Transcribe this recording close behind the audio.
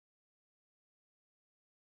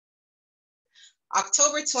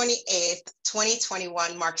October 28th,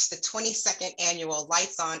 2021 marks the 22nd annual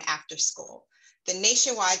Lights On Afterschool, the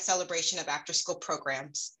nationwide celebration of after-school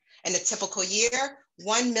programs. In a typical year,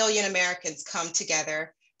 1 million Americans come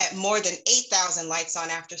together at more than 8,000 Lights On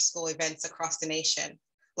Afterschool events across the nation.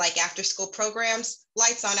 Like after-school programs,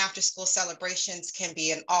 Lights On Afterschool celebrations can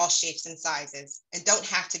be in all shapes and sizes and don't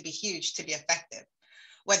have to be huge to be effective.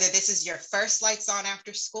 Whether this is your first Lights On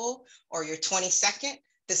Afterschool or your 22nd,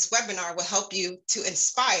 this webinar will help you to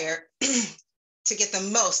inspire to get the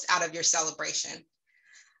most out of your celebration.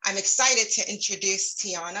 I'm excited to introduce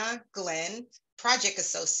Tiana Glenn, Project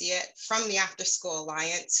Associate from the After School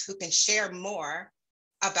Alliance, who can share more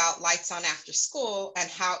about Lights On After School and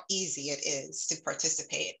how easy it is to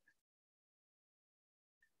participate.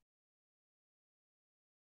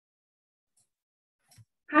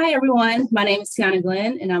 Hi everyone, my name is Tiana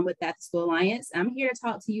Glenn and I'm with the After School Alliance. I'm here to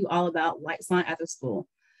talk to you all about Lights On After School.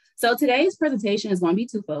 So today's presentation is going to be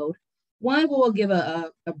twofold. One, we will give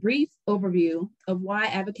a brief overview of why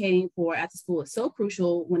advocating for after school is so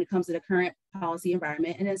crucial when it comes to the current policy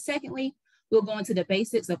environment. And then secondly, we'll go into the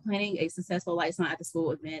basics of planning a successful Lights On After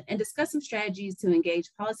School event and discuss some strategies to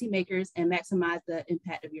engage policymakers and maximize the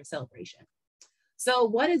impact of your celebration. So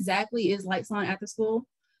what exactly is Lights On After School?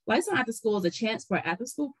 Lights On After School is a chance for after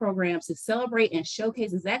school programs to celebrate and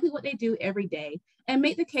showcase exactly what they do every day and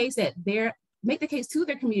make the case to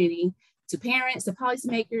their community, to parents, to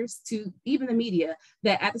policymakers, to even the media,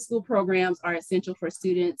 that after school programs are essential for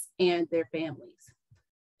students and their families.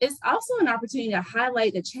 It's also an opportunity to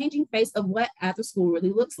highlight the changing face of what after school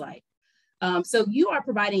really looks like. So you are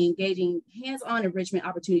providing engaging hands-on enrichment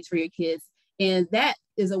opportunities for your kids, and that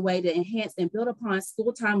is a way to enhance and build upon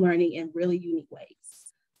school time learning in really unique ways.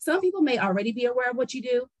 Some people may already be aware of what you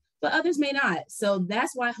do, but others may not. So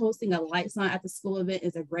that's why hosting a Lights On After School event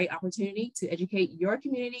is a great opportunity to educate your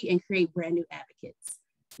community and create brand new advocates.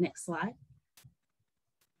 Next slide.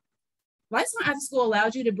 Lights On After School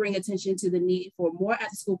allows you to bring attention to the need for more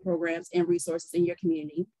after school programs and resources in your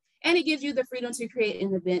community. And it gives you the freedom to create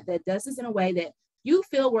an event that does this in a way that you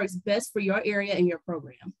feel works best for your area and your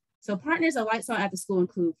program. So partners of Lights On After School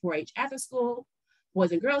include 4-H After School,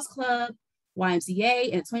 Boys and Girls Club,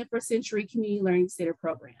 YMCA, and 21st Century Community Learning Center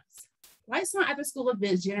programs. Lights On After School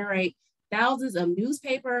events generate thousands of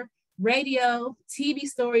newspaper, radio, TV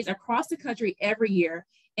stories across the country every year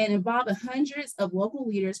and involve hundreds of local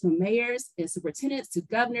leaders from mayors and superintendents to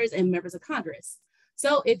governors and members of Congress.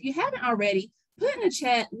 So if you haven't already, put in the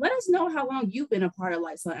chat, let us know how long you've been a part of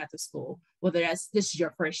Lights On After School, whether this is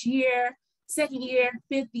your first year, second year,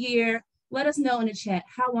 fifth year. Let us know in the chat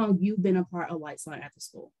how long you've been a part of Lights On After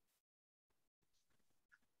School.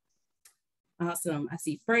 Awesome. I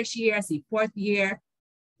see first year, I see fourth year,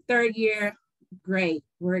 third year. Great.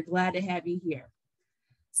 We're glad to have you here.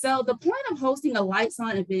 So the point of hosting a Lights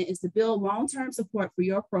On event is to build long-term support for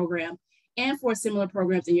your program and for similar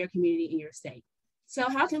programs in your community and your state. So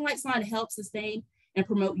how can Lights On help sustain and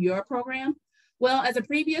promote your program? Well, as a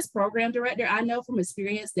previous program director, I know from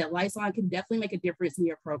experience that Lights On can definitely make a difference in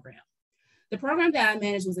your program. The program that I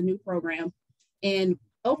managed was a new program, and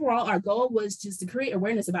overall, our goal was just to create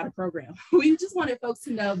awareness about a program. We just wanted folks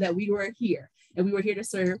to know that we were here and we were here to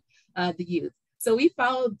serve the youth. So we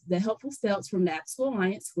followed the helpful steps from the After School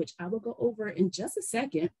Alliance, which I will go over in just a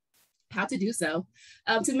second, how to do so,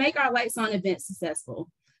 to make our Lights On event successful.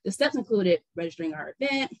 The steps included registering our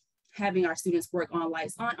event, having our students work on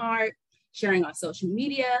Lights On art, sharing on social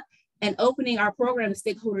media, and opening our program to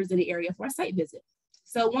stakeholders in the area for a site visit.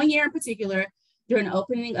 So one year in particular, during the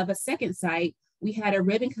opening of a second site, we had a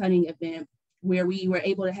ribbon cutting event where we were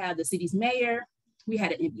able to have the city's mayor, we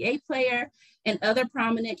had an NBA player, and other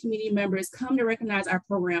prominent community members come to recognize our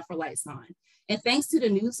program for Lights On. And thanks to the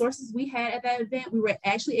news sources we had at that event, we were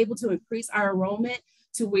actually able to increase our enrollment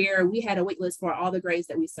to where we had a wait list for all the grades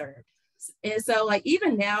that we served. And so like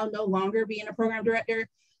even now, no longer being a program director,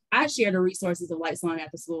 I share the resources of Lights On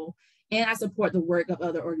After School, and I support the work of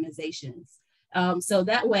other organizations. So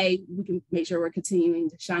that way we can make sure we're continuing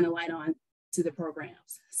to shine a light on to the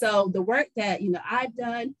programs. So the work that I've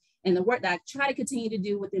done and the work that I try to continue to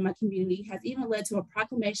do within my community has even led to a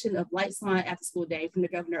proclamation of Lights On After School Day from the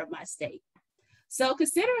governor of my state. So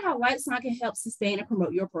consider how Lights On can help sustain and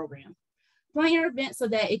promote your program. Plan your event so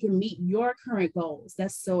that it can meet your current goals.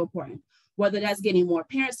 That's so important. Whether that's getting more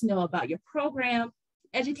parents to know about your program,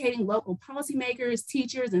 educating local policymakers,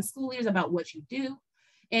 teachers, and school leaders about what you do,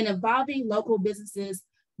 and involving local businesses,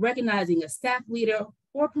 recognizing a staff leader,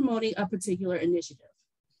 or promoting a particular initiative.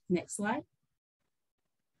 Next slide.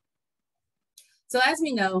 So as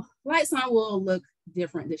we know, Lights On will look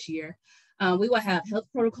different this year. We will have health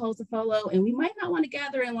protocols to follow, and we might not want to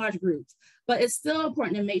gather in large groups, but it's still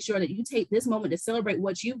important to make sure that you take this moment to celebrate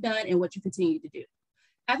what you've done and what you continue to do.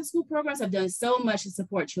 After school programs have done so much to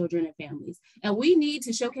support children and families, and we need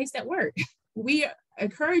to showcase that work. We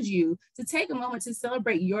encourage you to take a moment to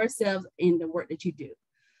celebrate yourselves in the work that you do.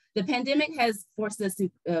 The pandemic has forced us to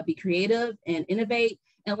be creative and innovate,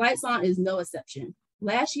 and Lights On is no exception.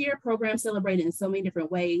 Last year, programs celebrated in so many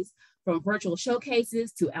different ways, from virtual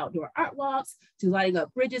showcases to outdoor art walks to lighting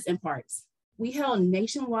up bridges and parks. We held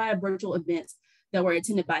nationwide virtual events that were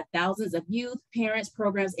attended by thousands of youth, parents,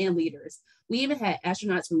 programs, and leaders. We even had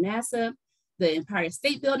astronauts from NASA. The Empire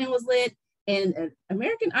State Building was lit, and an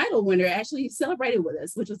American Idol winner actually celebrated with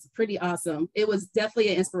us, which was pretty awesome. It was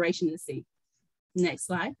definitely an inspiration to see. Next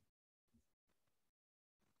slide.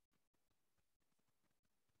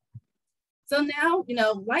 So now,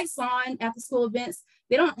 Lights On after school events,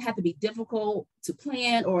 they don't have to be difficult to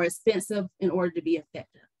plan or expensive in order to be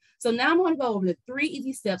effective. So now I'm going to go over the 3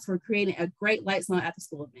 easy steps for creating a great Lights On after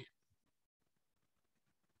school event.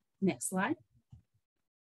 Next slide.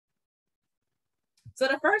 So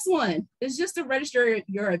the first one is just to register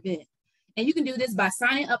your event. And you can do this by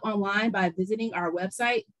signing up online by visiting our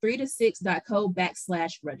website,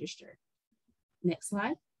 3to6.co/register. Next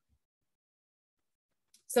slide.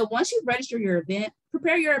 So once you register your event,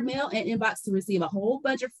 prepare your mail and inbox to receive a whole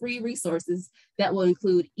bunch of free resources that will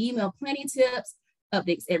include email planning tips,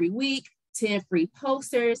 updates every week, 10 free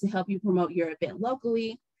posters to help you promote your event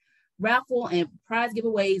locally, raffle and prize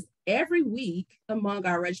giveaways every week among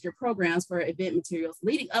our registered programs for event materials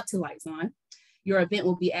leading up to Lights On. Your event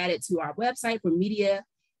will be added to our website for media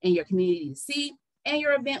and your community to see, and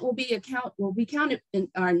your event will be counted in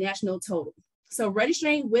our national total. So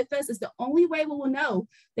registering with us is the only way we will know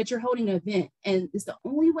that you're holding an event, and it's the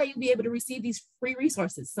only way you'll be able to receive these free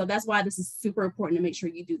resources. So that's why this is super important to make sure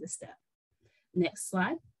you do this step. Next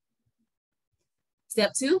slide.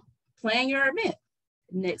 Step 2, plan your event.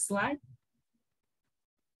 Next slide.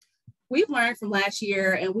 We've learned from last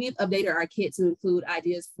year, and we've updated our kit to include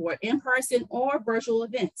ideas for in-person or virtual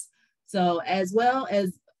events. So as well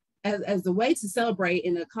as the way to celebrate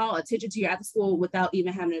and to call attention to your after school without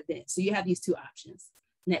even having an event. So you have these 2 options.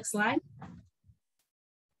 Next slide.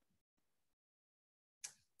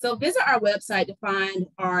 So visit our website to find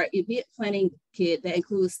our event planning kit that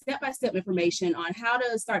includes step-by-step information on how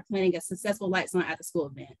to start planning a successful Lights On after school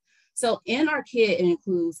event. So in our kit, it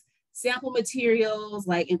includes sample materials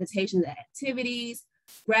like invitations to activities,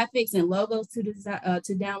 graphics and logos to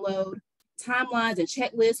download, timelines and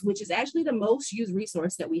checklists, which is actually the most used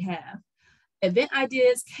resource that we have, event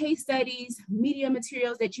ideas, case studies, media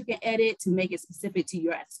materials that you can edit to make it specific to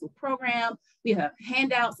your after school program. We have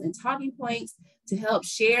handouts and talking points to help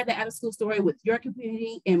share the after school story with your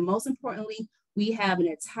community. And most importantly, we have an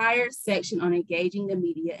entire section on engaging the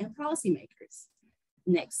media and policymakers.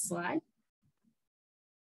 Next slide.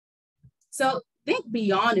 So think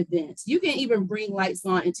beyond events. You can even bring Lights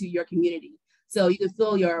On into your community. So you can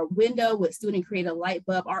fill your window with student created light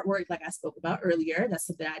bulb artwork like I spoke about earlier. That's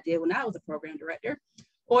something I did when I was a program director.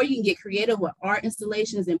 Or you can get creative with art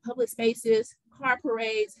installations in public spaces, car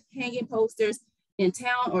parades, hanging posters in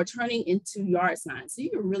town, or turning into yard signs. So you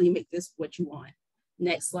can really make this what you want.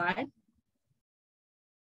 Next slide.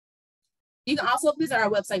 You can also visit our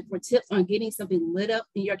website for tips on getting something lit up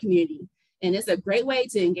in your community. And it's a great way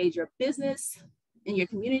to engage your business and your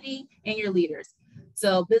community and your leaders.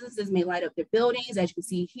 So businesses may light up their buildings. As you can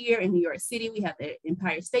see here in New York City, we have the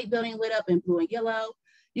Empire State Building lit up in blue and yellow.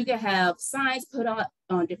 You can have signs put up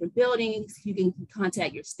on different buildings. You can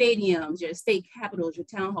contact your stadiums, your state capitals, your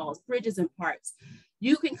town halls, bridges, and parks.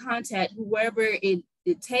 You can contact whoever it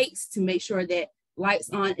takes to make sure that Lights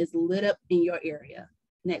On is lit up in your area.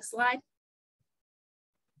 Next slide.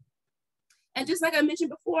 And just like I mentioned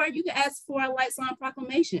before, you can ask for a Lights On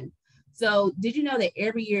proclamation. So did you know that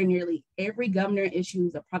every year, nearly every governor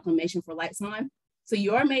issues a proclamation for Lights On? So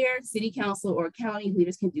your mayor, city council, or county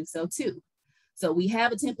leaders can do so too. So we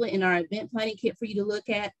have a template in our event planning kit for you to look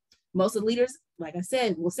at. Most of the leaders, like I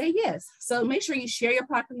said, will say yes. So make sure you share your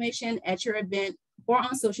proclamation at your event or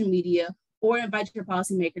on social media, or invite your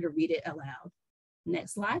policymaker to read it aloud.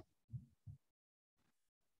 Next slide.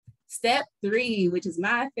 Step 3, which is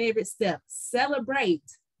my favorite step, celebrate.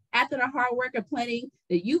 After the hard work of planning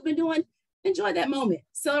that you've been doing, enjoy that moment.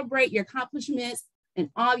 Celebrate your accomplishments and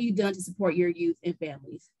all you've done to support your youth and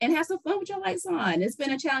families. And have some fun with your Lights On. It's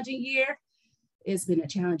been a challenging year. It's been a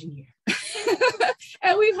challenging year.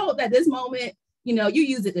 And we hope that this moment, you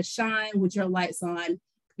use it to shine with your Lights On,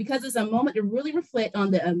 because it's a moment to really reflect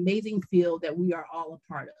on the amazing field that we are all a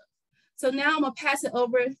part of. So now I'm gonna pass it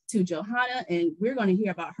over to Johanna, and we're gonna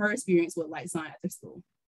hear about her experience with Lights On After School.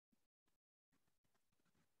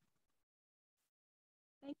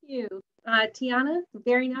 Thank you, Tiana,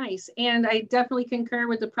 very nice. And I definitely concur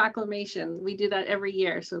with the proclamation. We do that every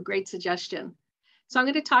year, so great suggestion. So I'm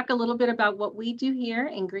going to talk a little bit about what we do here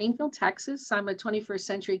in Greenville, Texas. I'm a 21st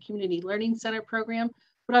Century Community Learning Center program,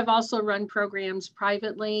 but I've also run programs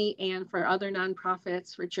privately and for other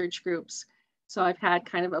nonprofits, for church groups. So I've had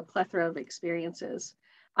kind of a plethora of experiences.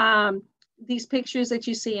 These pictures that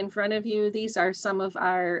you see in front of you, these are some of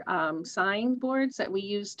our sign boards that we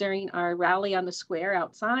use during our rally on the square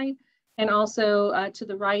outside. And also to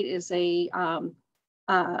the right is a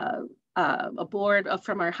board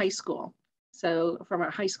from our high school. So from our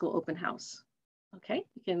high school open house. Okay,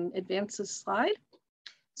 you can advance this slide.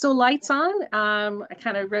 So Lights On, I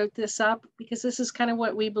kind of wrote this up because this is kind of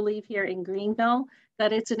what we believe here in Greenville,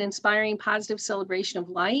 that it's an inspiring, positive celebration of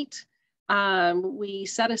light. We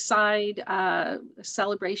set aside a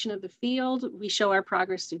celebration of the field. We show our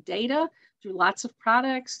progress through data, through lots of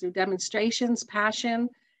products, through demonstrations, passion,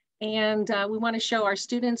 and we want to show our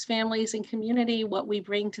students, families, and community what we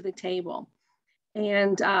bring to the table.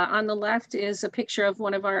 And on the left is a picture of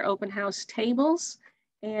one of our open house tables.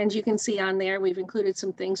 And you can see on there, we've included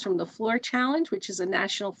some things from the Floor Challenge, which is a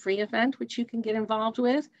national free event, which you can get involved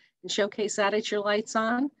with and showcase that at your Lights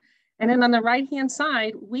On. And then on the right-hand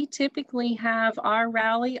side, we typically have our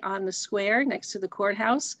rally on the square next to the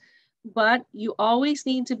courthouse, but you always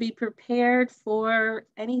need to be prepared for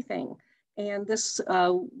anything. And this,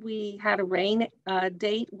 we had a rain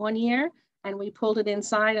date one year, and we pulled it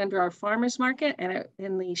inside under our farmer's market,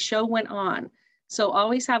 and the show went on. So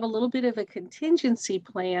always have a little bit of a contingency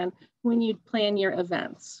plan when you plan your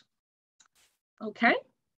events. Okay.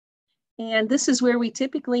 And this is where we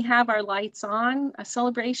typically have our Lights On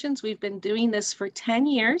celebrations. We've been doing this for 10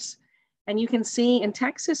 years. And you can see in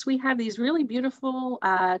Texas, we have these really beautiful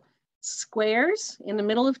squares in the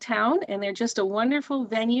middle of town. And they're just a wonderful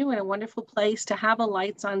venue and a wonderful place to have a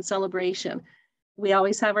Lights On celebration. We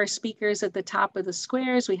always have our speakers at the top of the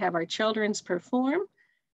squares. We have our children perform,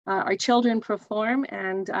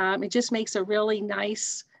 and it just makes a really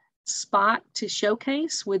nice spot to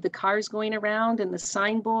showcase with the cars going around and the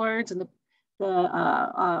signboards and the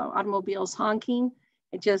automobiles honking.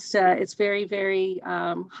 It just, it's very, very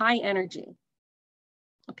high energy.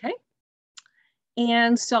 Okay.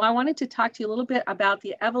 And so I wanted to talk to you a little bit about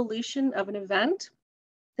the evolution of an event.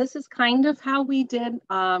 This is kind of how we did,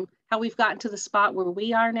 how we've gotten to the spot where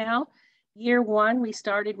we are now. Year one, we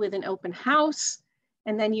started with an open house.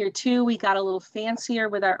 And then year two, we got a little fancier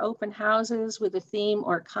with our open houses with a theme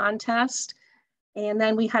or contest. And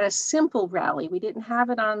then we had a simple rally. We didn't have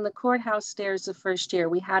it on the courthouse stairs the first year.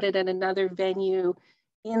 We had it at another venue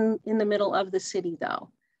in the middle of the city though.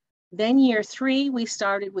 Then year three, we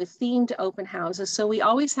started with themed open houses. So we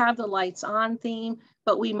always have the Lights On theme,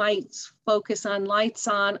 but we might focus on Lights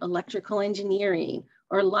On electrical engineering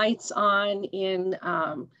or Lights On in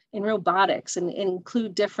robotics and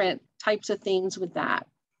include different types of themes with that.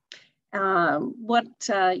 You want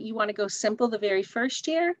to go simple the very first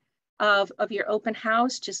year of your open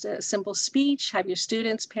house, just a simple speech, have your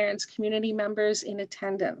students, parents, community members in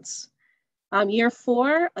attendance. Year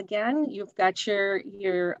four, again, you've got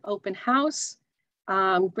your open house.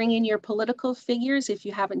 Bring in your political figures if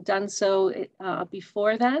you haven't done so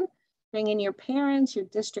before then. Bring in your parents, your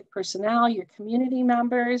district personnel, your community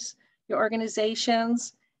members, your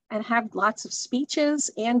organizations, and have lots of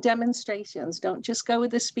speeches and demonstrations. Don't just go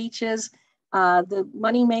with the speeches. The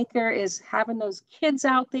moneymaker is having those kids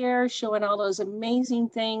out there showing all those amazing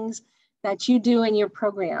things that you do in your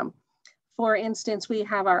program. For instance, we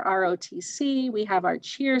have our ROTC, we have our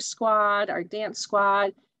cheer squad, our dance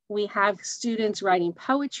squad. We have students writing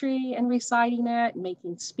poetry and reciting it,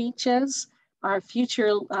 making speeches, our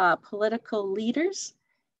future political leaders,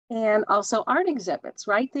 and also art exhibits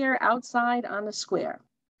right there outside on the square.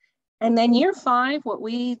 And then year five, what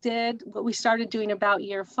we started doing about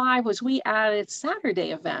year five was we added Saturday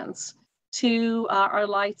events to our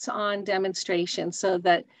Lights On demonstration so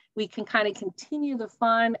that we can kind of continue the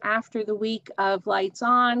fun after the week of Lights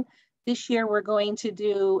On. This year, we're going to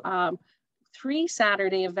do 3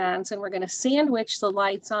 Saturday events, and we're going to sandwich the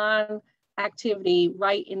Lights On activity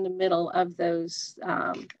right in the middle of those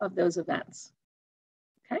events.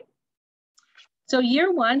 Okay. So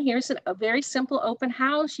year one, here's a very simple open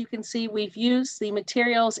house. You can see we've used the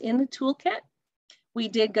materials in the toolkit. We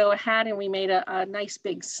did go ahead and we made a nice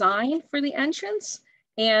big sign for the entrance,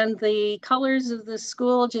 and the colors of the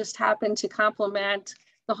school just happened to complement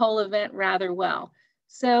the whole event rather well.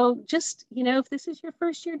 So just, if this is your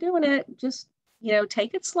first year doing it, just,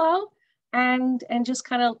 take it slow. and just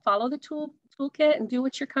kind of follow the toolkit and do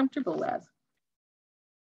what you're comfortable with.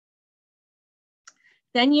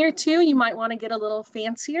 Then year 2, you might want to get a little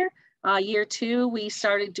fancier. Year 2, we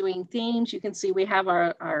started doing themes. You can see we have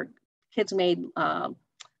our kids made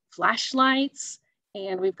flashlights,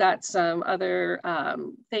 and we've got some other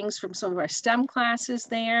things from some of our STEM classes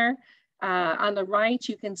there. On the right,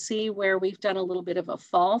 you can see where we've done a little bit of a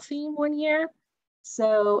fall theme one year.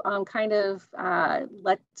 So kind of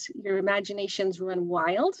let your imaginations run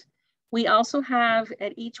wild. We also have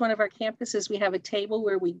at each one of our campuses, we have a table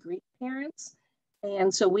where we greet parents.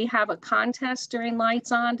 And so we have a contest during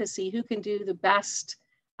Lights On to see who can do the best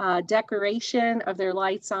decoration of their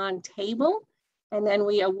Lights On table. And then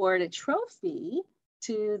we award a trophy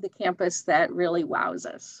to the campus that really wows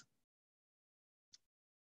us.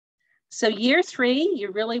 So year 3,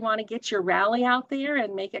 you really want to get your rally out there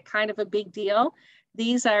and make it kind of a big deal.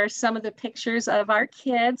 These are some of the pictures of our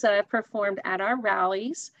kids that have performed at our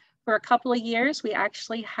rallies. For a couple of years, we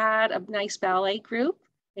actually had a nice ballet group.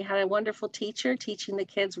 We had a wonderful teacher teaching the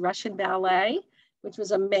kids Russian ballet, which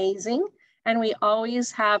was amazing. And we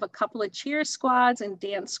always have a couple of cheer squads and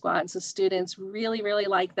dance squads. The students really, really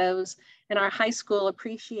like those. And our high school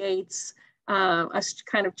appreciates us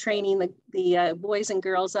kind of training the boys and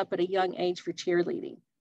girls up at a young age for cheerleading.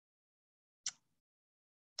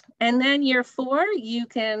 And then year 4, you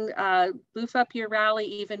can boof up your rally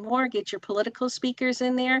even more, get your political speakers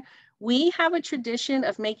in there. We have a tradition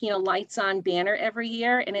of making a Lights On banner every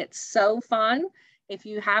year, and it's so fun. If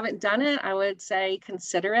you haven't done it, I would say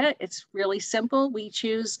consider it. It's really simple. We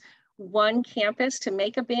choose one campus to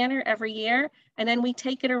make a banner every year, and then we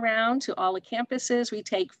take it around to all the campuses. We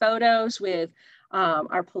take photos with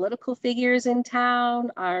our political figures in town,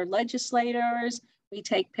 our legislators. We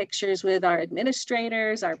take pictures with our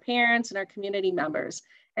administrators, our parents, and our community members,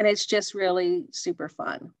 and it's just really super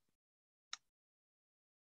fun.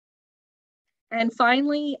 And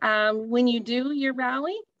finally, when you do your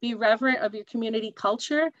rally, be reverent of your community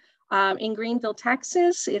culture. In Greenville,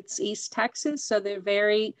 Texas, it's East Texas, so they're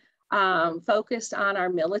very focused on our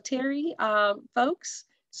military folks.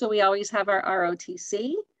 So we always have our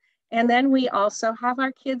ROTC. And then we also have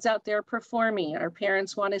our kids out there performing. Our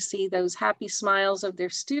parents want to see those happy smiles of their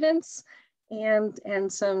students and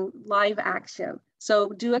some live action.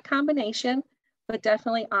 So do a combination, but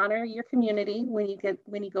definitely honor your community when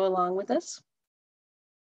you go along with us.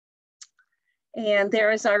 And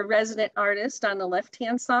there is our resident artist on the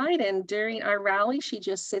left-hand side. And during our rally, she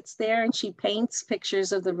just sits there and she paints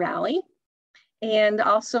pictures of the rally. And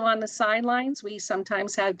also on the sidelines, we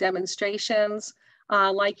sometimes have demonstrations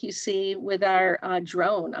like you see with our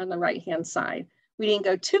drone on the right-hand side. We didn't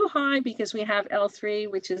go too high because we have L3,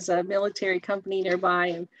 which is a military company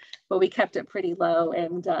nearby, but we kept it pretty low.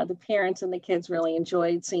 And the parents and the kids really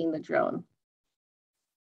enjoyed seeing the drone.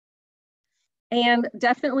 And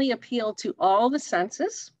definitely appeal to all the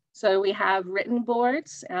senses. So we have written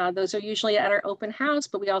boards. Those are usually at our open house,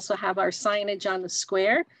 but we also have our signage on the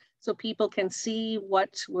square so people can see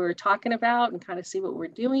what we're talking about and kind of see what we're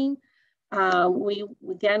doing.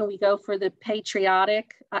 We go for the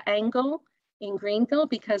patriotic angle in Greenville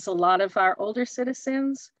because a lot of our older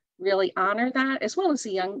citizens really honor that, as well as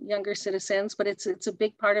the younger citizens, but it's a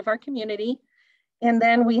big part of our community. And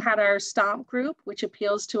then we had our stomp group, which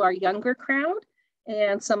appeals to our younger crowd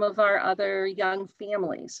and some of our other young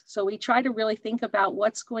families. So we try to really think about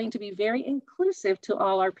what's going to be very inclusive to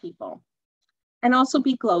all our people and also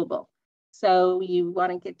be global. So you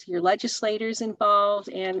want to get to your legislators involved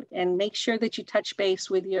and make sure that you touch base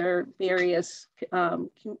with your various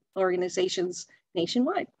organizations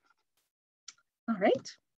nationwide. All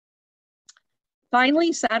right.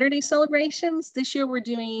 Finally, Saturday celebrations. This year we're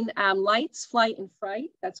doing Lights, Flight, and Fright.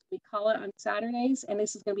 That's what we call it on Saturdays. And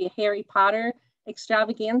this is going to be a Harry Potter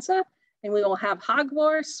extravaganza. And we will have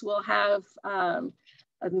Hogwarts. We'll have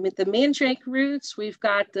the Mandrake Roots. We've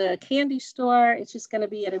got the candy store. It's just going to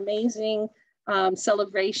be an amazing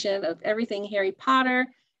celebration of everything Harry Potter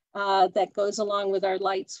that goes along with our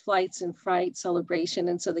Lights, Flights, and Fright celebration.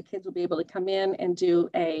 And so the kids will be able to come in and do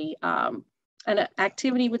an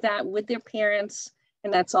activity with that with their parents,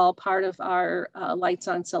 and that's all part of our Lights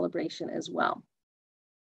On celebration as well.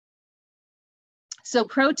 So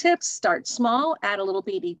pro tips: start small, add a little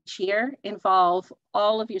bit each year, involve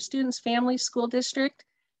all of your students, families, school district.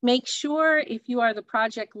 Make sure if you are the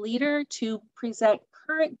project leader to present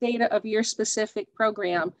current data of your specific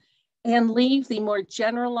program and leave the more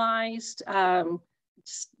generalized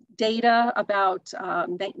data about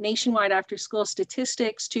nationwide after school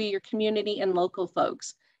statistics to your community and local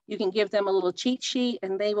folks. You can give them a little cheat sheet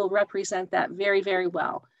and they will represent that very, very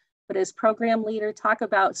well. but as program leader, talk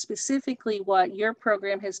about specifically what your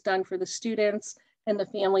program has done for the students and the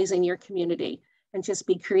families in your community. And just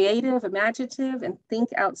be creative, imaginative, and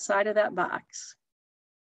think outside of that box.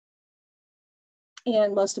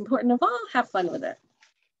 And most important of all, have fun with it.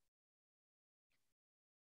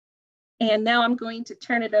 And now I'm going to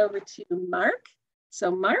turn it over to Mark.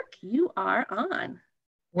 So Mark, you are on.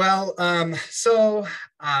 Well,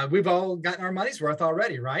 we've all gotten our money's worth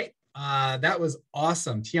already, right? That was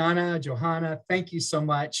awesome. Tiana, Johanna, thank you so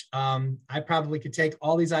much. I probably could take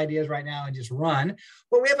all these ideas right now and just run,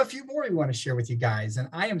 but we have a few more we want to share with you guys. And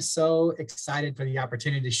I am so excited for the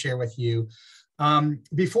opportunity to share with you.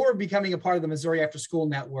 Before becoming a part of the Missouri After School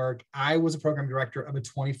Network, I was a program director of a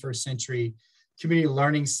 21st Century Community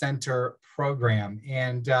Learning Center program.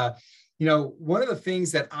 And one of the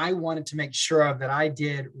things that I wanted to make sure of that I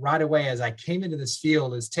did right away as I came into this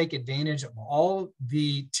field is take advantage of all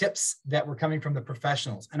the tips that were coming from the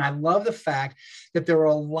professionals. And I love the fact that there are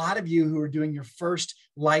a lot of you who are doing your first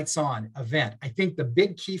Lights On event. I think the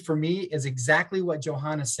big key for me is exactly what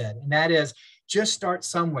Johanna said, and that is just start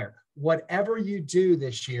somewhere. Whatever you do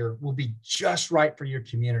this year will be just right for your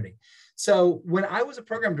community. So when I was a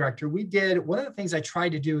program director, one of the things I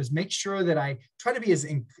tried to do is make sure that I try to be as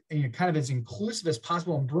inclusive as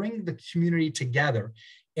possible and bring the community together.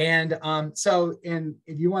 And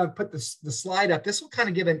if you want to put the slide up, this will kind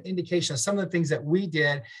of give an indication of some of the things that we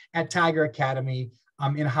did at Tiger Academy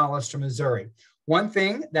in Hollister, Missouri. One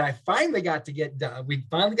thing that I finally got to get done, we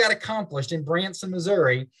finally got accomplished in Branson,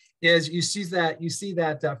 Missouri, is you see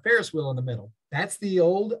that Ferris wheel in the middle. That's the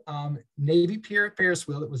old Navy Pier Ferris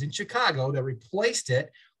wheel that was in Chicago. They replaced it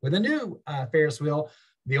with a new Ferris wheel.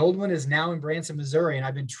 The old one is now in Branson, Missouri, and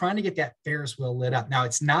I've been trying to get that Ferris wheel lit up. Now,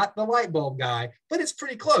 it's not the light bulb guy, but it's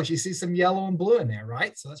pretty close. You see some yellow and blue in there,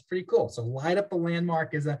 right? So that's pretty cool. So light up the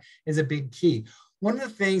landmark is a big key. One of the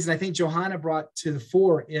things that I think Johanna brought to the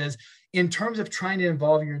fore is in terms of trying to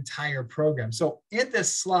involve your entire program. So in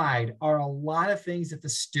this slide are a lot of things that the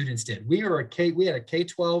students did. We had a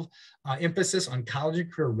K-12 emphasis on college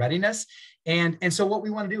and career readiness. And so what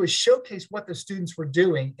we want to do is showcase what the students were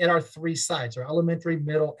doing at our three sites, our elementary,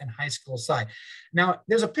 middle, and high school side. Now,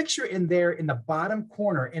 there's a picture in there in the bottom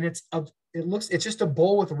corner, and it's just a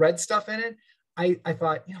bowl with red stuff in it. I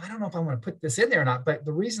thought, I don't know if I want to put this in there or not, but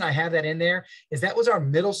the reason I have that in there is that was our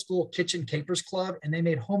middle school kitchen capers club, and they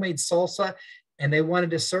made homemade salsa, and they wanted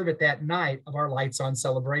to serve it that night of our Lights On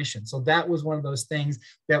celebration. So that was one of those things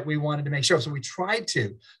that we wanted to make sure. So we tried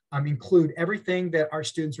to include everything that our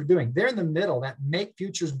students were doing. There in the middle, that Make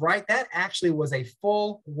Futures Bright, that actually was a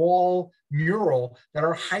full wall mural that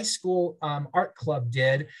our high school art club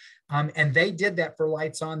did. And they did that for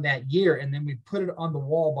Lights On that year. And then we put it on the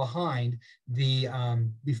wall behind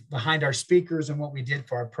behind our speakers and what we did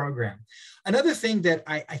for our program. Another thing that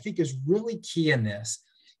I think is really key in this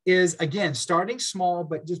is, again, starting small,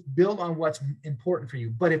 but just build on what's important for you.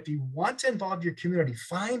 But if you want to involve your community,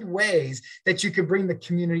 find ways that you can bring the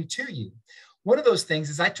community to you. One of those things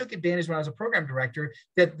is I took advantage when I was a program director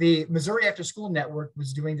that the Missouri After School Network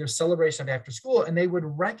was doing their celebration of after school, and they would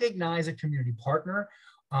recognize a community partner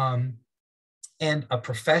and a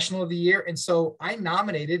professional of the year. And so I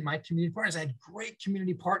nominated my community partners. I had great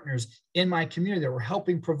community partners in my community that were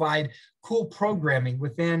helping provide cool programming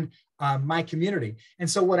within my community. And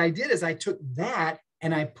so what I did is I took that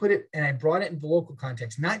and I brought it into the local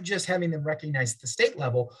context, not just having them recognized at the state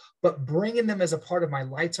level, but bringing them as a part of my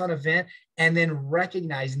Lights On event, and then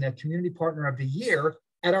recognizing a community partner of the year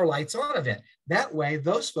at our Lights On event. That way,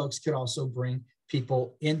 those folks could also bring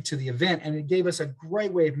people into the event. And it gave us a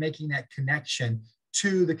great way of making that connection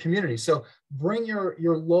to the community. So bring your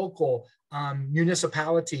local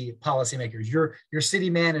municipality policymakers, your city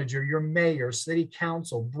manager, your mayor, city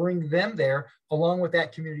council, bring them there along with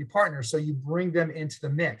that community partner. So you bring them into the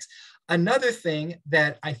mix. Another thing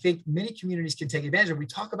that I think many communities can take advantage of, we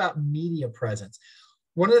talk about media presence.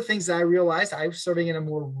 One of the things that I realized, I was serving in a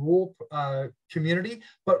more rural community,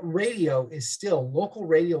 but local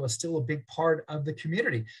radio is still a big part of the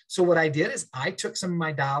community. So what I did is I took some of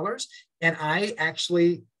my dollars and I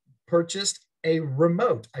actually purchased a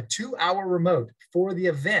 2-hour remote for the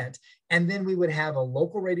event. And then we would have a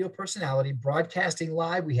local radio personality broadcasting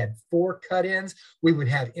live. We had 4 cut-ins. We would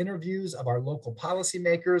have interviews of our local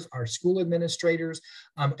policymakers, our school administrators,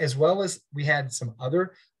 as well as we had some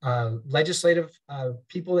other legislative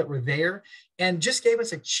people that were there, and just gave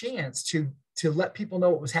us a chance to let people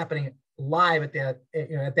know what was happening live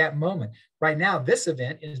at that moment. Right now, this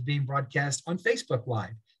event is being broadcast on Facebook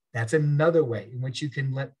Live. That's another way in which you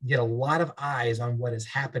can get a lot of eyes on what is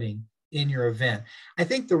happening in your event. I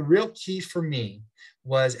think the real key for me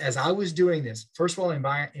was, as I was doing this, first of all,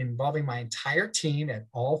 involving my entire team at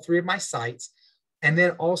all 3 of my sites, and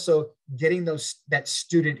then also getting that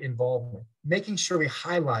student involvement, making sure we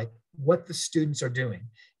highlight what the students are doing,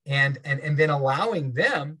 and then allowing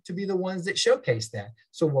them to be the ones that showcase that.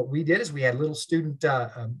 So what we did is we had little student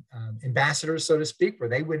ambassadors, so to speak, where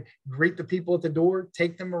they would greet the people at the door,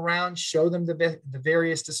 take them around, show them the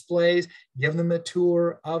various displays, give them a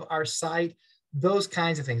tour of our site, those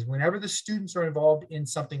kinds of things. Whenever the students are involved in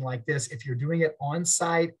something like this, if you're doing it on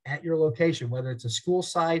site at your location, whether it's a school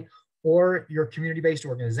site or your community-based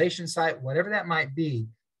organization site, whatever that might be,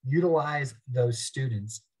 utilize those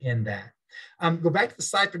students in that. Go back to the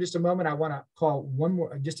slide for just a moment. I want to call one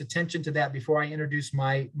more just attention to that before I introduce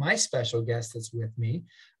my special guest that's with me.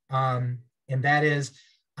 And that is,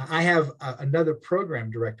 I have another program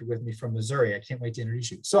director with me from Missouri. I can't wait to introduce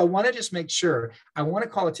you. So I want to just make sure, I want to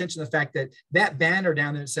call attention to the fact that that banner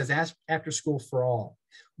down there that says After School for All.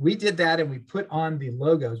 We did that and we put on the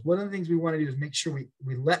logos. One of the things we want to do is make sure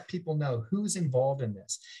we let people know who's involved in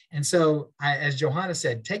this. And so, as Johanna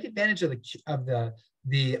said, take advantage of the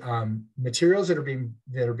materials that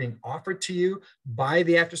are being offered to you by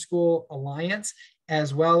the After School Alliance,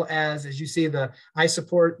 as well as you see, the I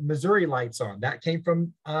Support Missouri Lights On. That came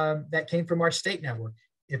from our state network.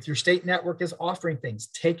 If your state network is offering things,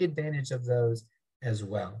 take advantage of those as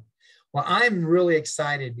well. Well, I'm really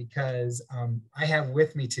excited because I have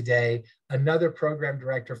with me today another program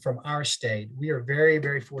director from our state. We are very,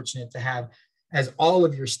 very fortunate to have, as all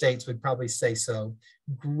of your states would probably say so,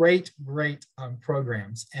 great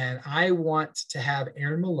programs. And I want to have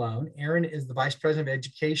Erin Malone. Erin is the Vice President of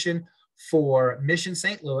Education for Mission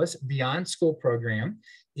St. Louis Beyond School program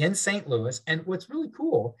in St. Louis. And what's really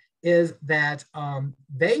cool is that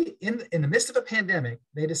they, in the midst of a pandemic,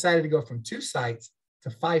 they decided to go from 2 sites to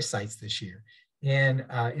 5 sites this year in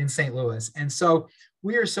St. Louis. And so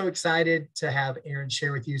we are so excited to have Erin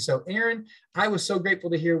share with you. So Erin, I was so grateful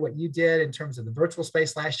to hear what you did in terms of the virtual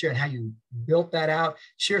space last year and how you built that out.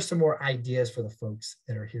 Share some more ideas for the folks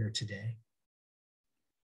that are here today.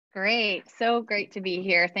 Great. So great to be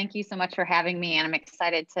here. Thank you so much for having me. And I'm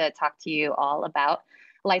excited to talk to you all about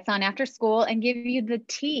Lights On After School and give you the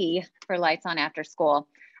T for Lights On After School.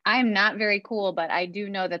 I'm not very cool, but I do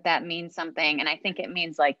know that that means something. And I think it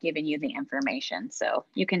means like giving you the information. So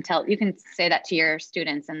you can say that to your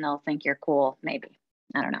students and they'll think you're cool, maybe.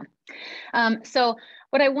 I don't know. So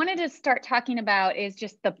what I wanted to start talking about is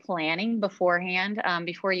just the planning beforehand.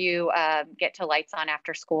 Before you get to Lights On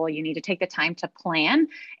After School, you need to take the time to plan.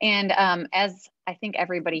 And as I think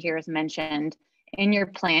everybody here has mentioned, in your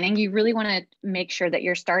planning, you really want to make sure that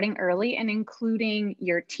you're starting early and including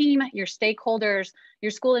your team, your stakeholders,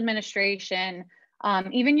 your school administration,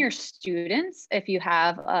 even your students. If you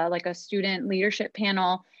have like a student leadership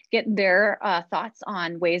panel, get their thoughts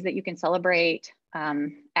on ways that you can celebrate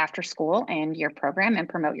after school and your program and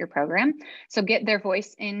promote your program. So get their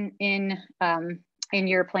voice in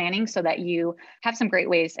your planning so that you have some great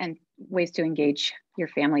ways to engage your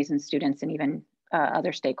families and students and even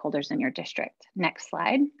other stakeholders in your district. Next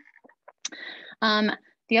slide.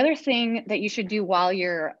 The other thing that you should do while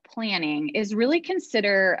you're planning is really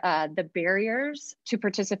consider the barriers to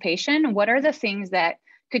participation. What are the things that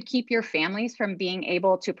could keep your families from being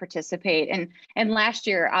able to participate? And last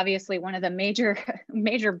year, obviously, one of the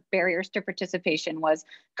major barriers to participation was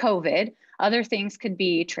COVID. Other things could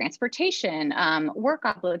be transportation, work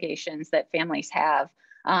obligations that families have.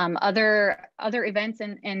 Other events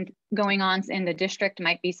and going on in the district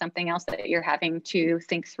might be something else that you're having to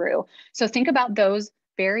think through. So think about those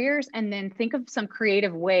barriers and then think of some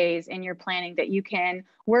creative ways in your planning that you can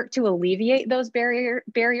work to alleviate those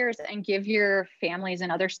barriers and give your families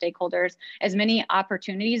and other stakeholders as many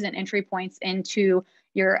opportunities and entry points into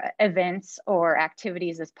your events or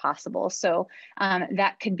activities as possible. So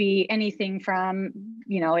that could be anything from,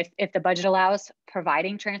 if the budget allows,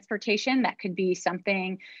 providing transportation. That could be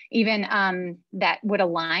something even that would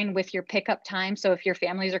align with your pickup time. So if your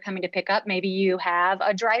families are coming to pick up, maybe you have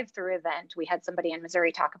a drive-through event. We had somebody in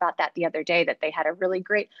Missouri talk about that the other day, that they had a really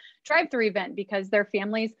great drive-through event because their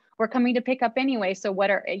families were coming to pick up anyway. So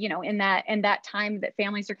what are, in that time that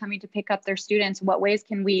families are coming to pick up their students, what ways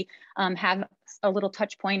can we have a little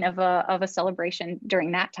touch point of a celebration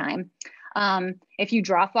during that time? If you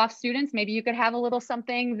drop off students, maybe you could have a little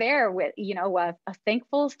something there with, a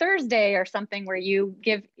Thankful Thursday or something where you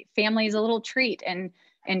give families a little treat and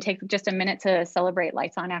take just a minute to celebrate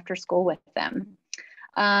Lights On After School with them.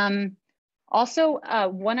 Also,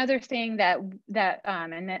 one other thing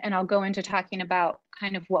and I'll go into talking about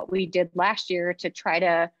kind of what we did last year to try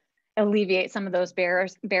to alleviate some of those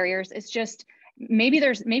barriers. It's just, maybe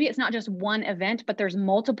it's not just one event, but there's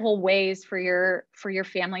multiple ways for your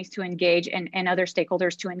families to engage and other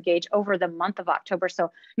stakeholders to engage over the month of October.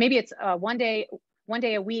 So maybe it's one day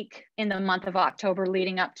a week in the month of October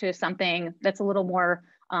leading up to something that's a little more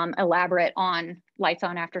elaborate on Lights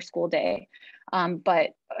On After School Day.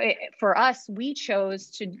 But for us, we chose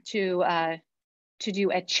to do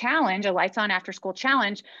a challenge, a Lights On After School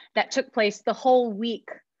challenge that took place the whole week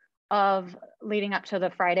of leading up to the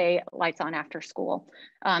Friday Lights On After School.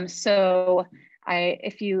 So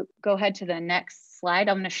if you go ahead to the next slide,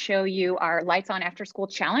 I'm going to show you our Lights On After School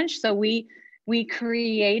challenge. So we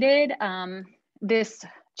created this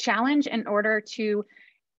challenge in order to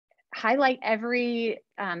highlight every,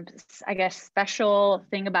 I guess, special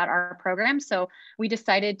thing about our program. So we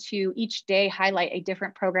decided to each day highlight a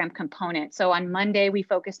different program component. So on Monday, we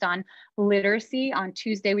focused on literacy. On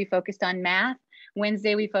Tuesday, we focused on math.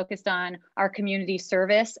 Wednesday, we focused on our community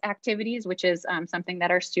service activities, which is something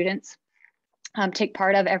that our students take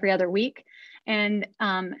part of every other week. And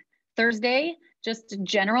Thursday, just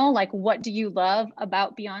general, like, what do you love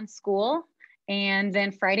about Beyond School? And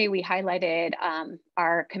then Friday, we highlighted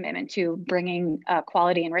our commitment to bringing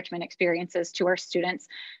quality enrichment experiences to our students.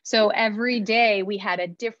 So every day we had a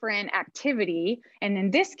different activity. And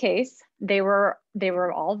in this case, they were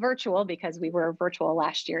all virtual because we were virtual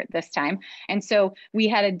last year at this time. And so we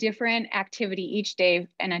had a different activity each day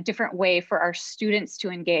and a different way for our students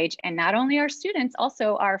to engage. And not only our students,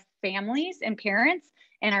 also our families and parents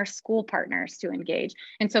and our school partners to engage.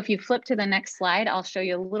 And so if you flip to the next slide, I'll show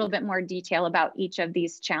you a little bit more detail about each of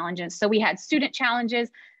these challenges. So we had student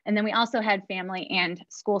challenges, and then we also had family and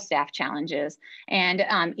school staff challenges. And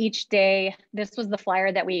each day, this was the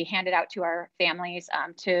flyer that we handed out to our families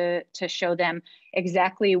to show them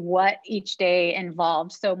exactly what each day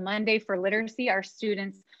involved. So Monday for literacy, our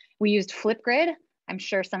students, we used Flipgrid. I'm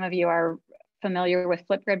sure some of you are familiar with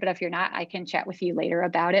Flipgrid, but if you're not, I can chat with you later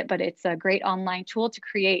about it. But it's a great online tool to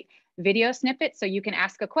create video snippets. So you can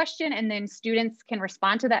ask a question and then students can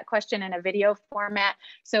respond to that question in a video format.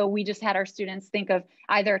 So we just had our students think of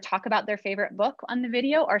either talk about their favorite book on the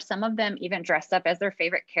video, or some of them even dressed up as their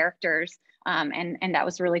favorite characters. And that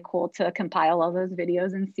was really cool to compile all those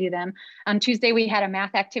videos and see them. On Tuesday, we had a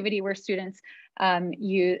math activity where students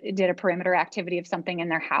you did a perimeter activity of something in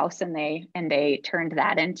their house, and they turned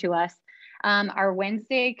that into us. Our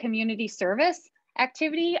Wednesday community service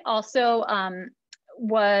activity also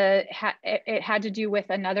it had to do with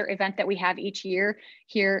another event that we have each year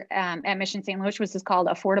here at Mission St. Louis, which is called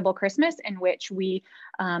Affordable Christmas, in which we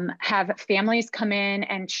have families come in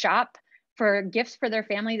and shop for gifts for their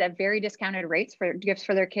families at very discounted rates for gifts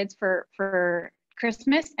for their kids for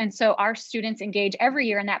Christmas. And so our students engage every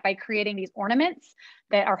year in that by creating these ornaments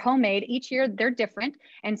that are homemade. Each year they're different.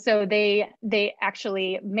 And so they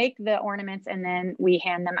actually make the ornaments and then we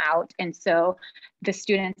hand them out. And so the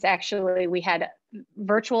students actually, we had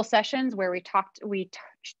virtual sessions where we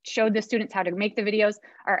showed the students how to make the videos,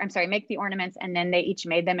 or I'm sorry, make the ornaments, and then they each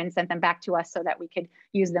made them and sent them back to us so that we could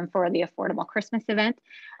use them for the Affordable Christmas event.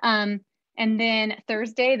 And then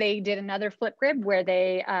Thursday, they did another Flipgrid where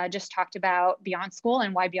they just talked about Beyond School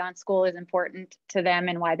and why Beyond School is important to them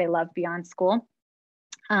and why they love Beyond School.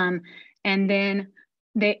 And then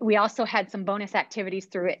we also had some bonus activities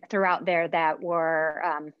throughout there that were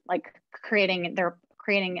like creating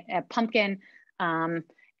a pumpkin, and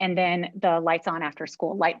then the Lights On After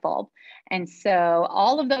School light bulb. And so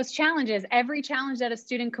all of those challenges, every challenge that a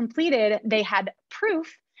student completed, they had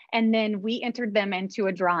proof. And then we entered them into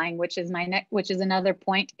a drawing, which is another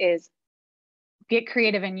point, is get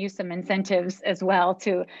creative and use some incentives as well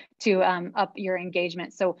to up your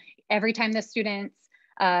engagement. So every time the students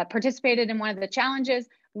participated in one of the challenges,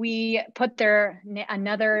 we put their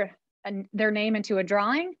name into a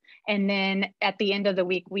drawing. And then at the end of the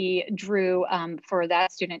week, we drew for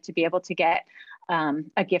that student to be able to get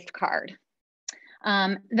a gift card.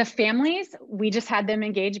 The families, we just had them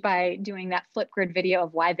engage by doing that Flipgrid video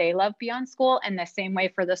of why they love Beyond School, and the same way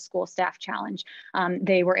for the school staff challenge.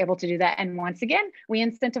 They were able to do that. And once again, we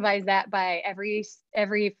incentivize that by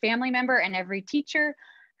every family member and every teacher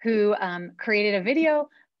who created a video,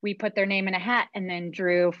 we put their name in a hat and then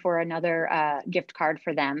drew for another gift card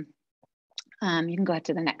for them. You can go ahead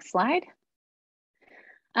to the next slide.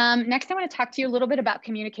 Next, I want to talk to you a little bit about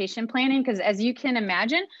communication planning, because as you can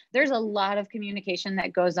imagine, there's a lot of communication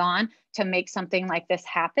that goes on to make something like this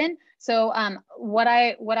happen. So what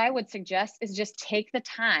I would suggest is just take the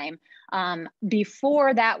time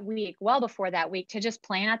before that week, well before that week, to just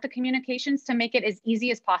plan out the communications to make it as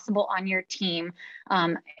easy as possible on your team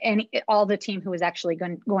and all the team who is actually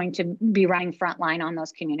going to be running frontline on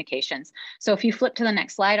those communications. So if you flip to the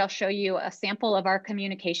next slide, I'll show you a sample of our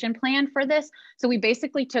communication plan for this. So we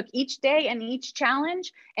basically took each day and each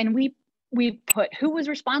challenge, and we put who was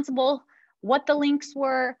responsible, what the links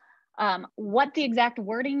were, what the exact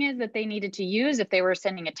wording is that they needed to use if they were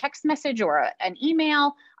sending a text message or an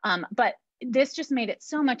email. But this just made it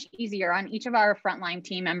so much easier on each of our frontline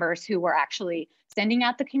team members who were actually sending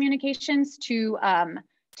out the communications to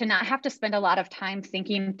not have to spend a lot of time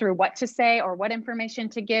thinking through what to say or what information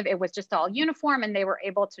to give. It was just all uniform, and they were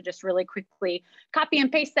able to just really quickly copy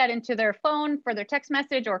and paste that into their phone for their text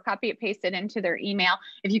message, or copy and paste it into their email.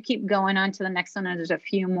 If you keep going on to the next one, there's a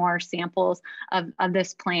few more samples of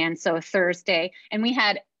this plan. So Thursday, and we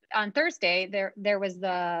had on Thursday,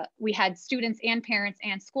 we had students and parents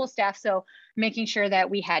and school staff. So making sure that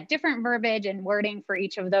we had different verbiage and wording for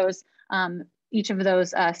each of those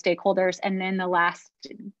stakeholders. And then the last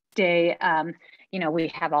day, we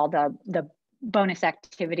have all the bonus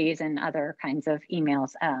activities and other kinds of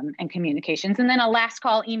emails and communications. And then a last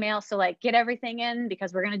call email. So like, get everything in,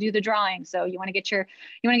 because we're going to do the drawing. So you want to get your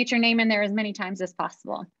name in there as many times as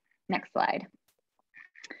possible. Next slide.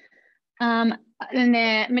 And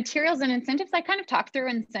the materials and incentives, I kind of talked through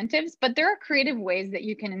incentives, but there are creative ways that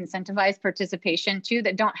you can incentivize participation too,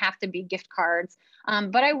 that don't have to be gift cards.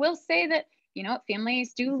 But I will say that,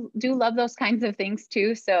 families do love those kinds of things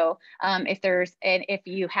too. So if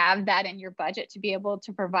you have that in your budget to be able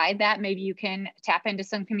to provide that, maybe you can tap into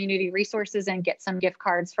some community resources and get some gift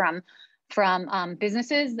cards from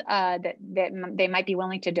businesses that they might be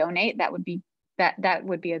willing to donate. That would be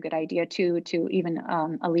a good idea too, to even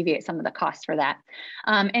alleviate some of the costs for that.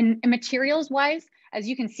 And materials wise, as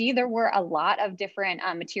you can see, there were a lot of different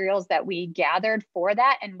materials that we gathered for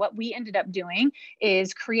that. And what we ended up doing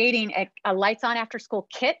is creating a Lights On After School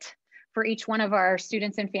kit for each one of our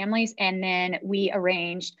students and families. And then we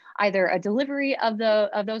arranged either a delivery of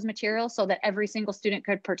those materials so that every single student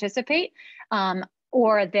could participate,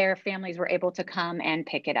 or their families were able to come and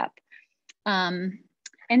pick it up. And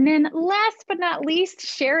then last but not least,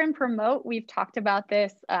 share and promote. We've talked about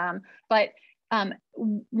this, but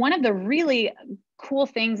one of the really cool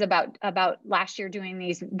things about last year doing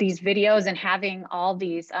these videos and having all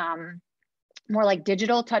these more like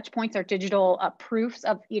digital touch points or digital proofs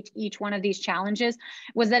of each one of these challenges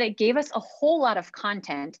was that it gave us a whole lot of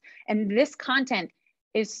content. And this content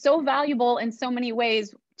is so valuable in so many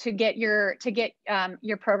ways to get your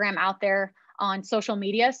program out there on social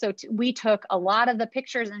media. So we took a lot of the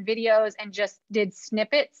pictures and videos and just did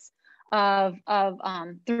snippets of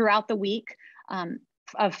throughout the week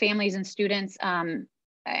of families and students and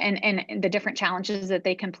the different challenges that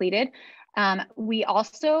they completed. We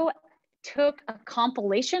also took a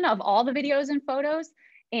compilation of all the videos and photos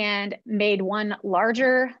and made one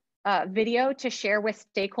larger video to share with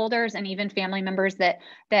stakeholders and even family members that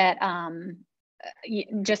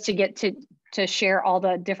just to get to share all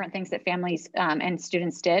the different things that families and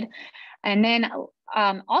students did. And then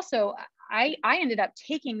also, I ended up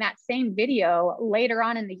taking that same video later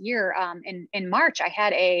on in the year. In March,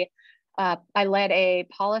 I led a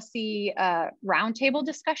policy roundtable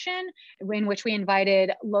discussion in which we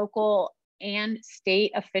invited local and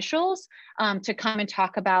state officials to come and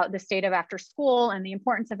talk about the state of after school and the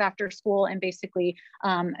importance of after school, and basically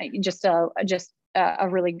just a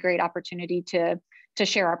really great opportunity to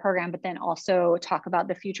share our program, but then also talk about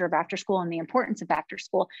the future of after school and the importance of after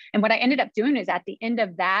school. And what I ended up doing is at the end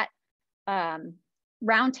of that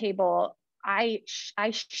roundtable, I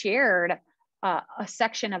shared a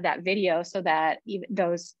section of that video so that even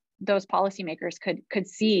those policymakers could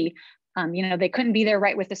see. They couldn't be there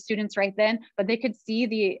right with the students right then, but they could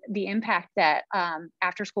see the impact that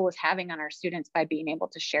after school was having on our students by being able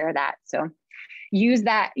to share that. So use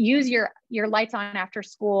your Lights On After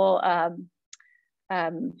School,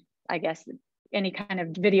 I guess, any kind of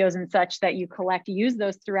videos and such that you collect, use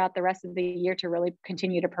those throughout the rest of the year to really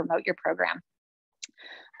continue to promote your program.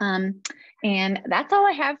 And that's all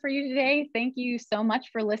I have for you today. Thank you so much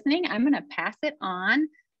for listening. I'm going to pass it on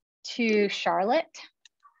to Charlotte.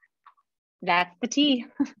 That's the tea.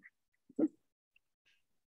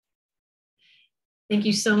 Thank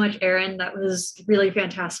you so much, Erin. That was really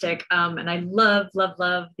fantastic. And I love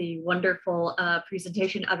the wonderful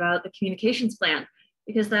presentation about the communications plan,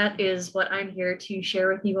 because that is what I'm here to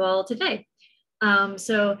share with you all today.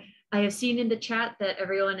 So I have seen in the chat that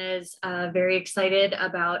everyone is very excited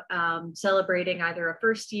about celebrating either a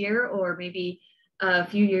first year or maybe a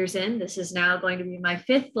few years in. This is now going to be my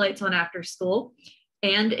 5th Lights On After School.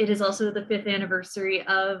 And it is also the 5th anniversary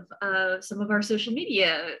of some of our social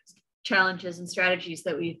media challenges and strategies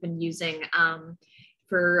that we've been using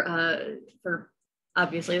for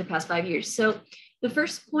obviously the past 5 years. So the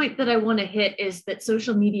first point that I want to hit is that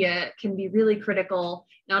social media can be really critical,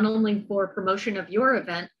 not only for promotion of your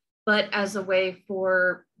event, but as a way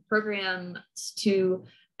for programs to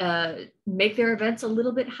make their events a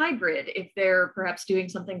little bit hybrid if they're perhaps doing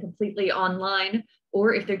something completely online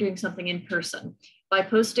or if they're doing something in person. By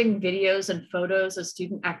posting videos and photos of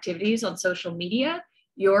student activities on social media,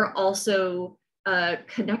 you're also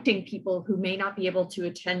connecting people who may not be able to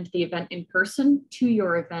attend the event in person to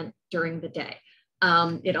your event during the day.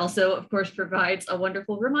 It also, of course, provides a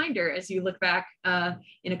wonderful reminder as you look back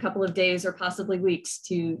in a couple of days or possibly weeks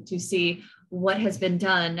to see what has been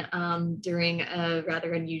done during a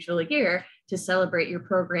rather unusual year to celebrate your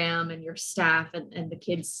program and your staff and the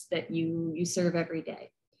kids that you serve every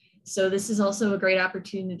day. So this is also a great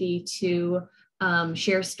opportunity to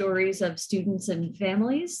share stories of students and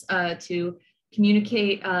families, to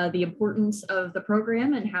communicate the importance of the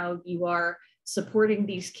program and how you are supporting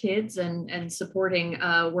these kids and supporting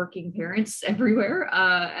working parents everywhere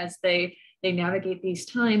as they navigate these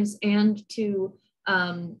times, and to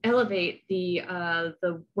elevate the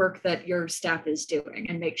work that your staff is doing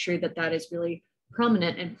and make sure that that is really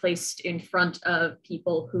prominent and placed in front of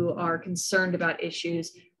people who are concerned about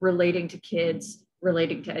issues relating to kids,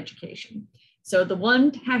 relating to education. So the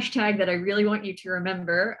one hashtag that I really want you to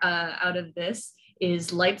remember out of this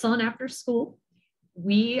is Lights On After School.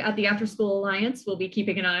 We at the After School Alliance will be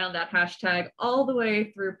keeping an eye on that hashtag all the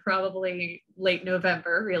way through probably late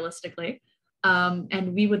November, realistically.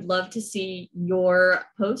 And we would love to see your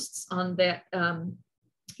posts on that, on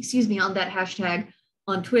that hashtag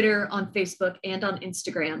on Twitter, on Facebook, and on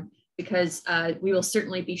Instagram, because we will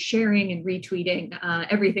certainly be sharing and retweeting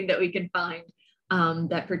everything that we can find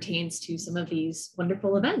that pertains to some of these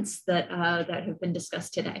wonderful events that, that have been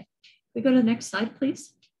discussed today. We go to the next slide,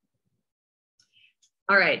 please.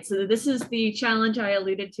 All right, so this is the challenge I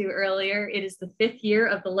alluded to earlier. It is the 5th year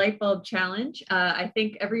of the Light Bulb Challenge. I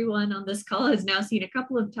think everyone on this call has now seen a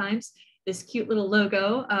couple of times this cute little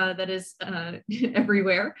logo that is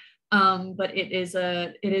everywhere. But it is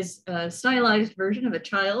a stylized version of a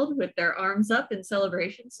child with their arms up in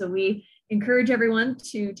celebration. So we encourage everyone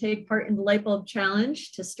to take part in the Light Bulb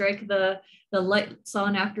Challenge, to strike the Lights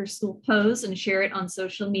On After School pose and share it on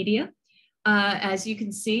social media. As you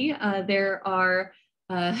can see, there are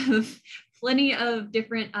plenty of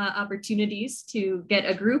different opportunities to get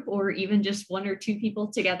a group or even just 1 or 2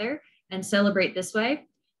 people together and celebrate this way.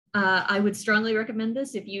 I would strongly recommend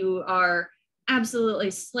this if you are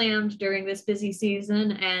absolutely slammed during this busy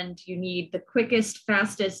season and you need the quickest,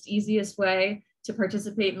 fastest, easiest way to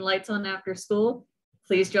participate in Lights On After School.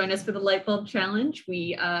 Please join us for the Light Bulb Challenge.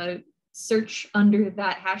 We search under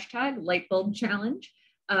that hashtag, Light Bulb Challenge.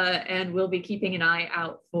 And we'll be keeping an eye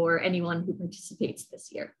out for anyone who participates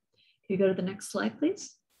this year. Can you go to the next slide,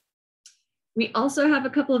 please? We also have a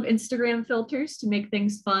couple of Instagram filters to make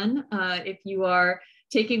things fun. If you are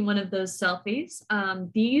taking one of those selfies,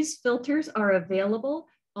 these filters are available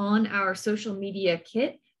on our social media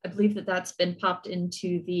kit. I believe that that's been popped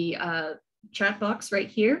into the chat box right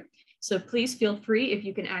here. So please feel free, if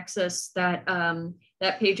you can access that,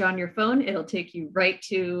 that page on your phone, it'll take you right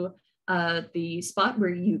to the spot where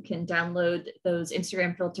you can download those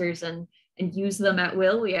Instagram filters and use them at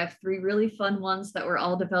will. We have 3 really fun ones that were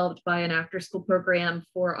all developed by an after school program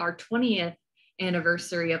for our 20th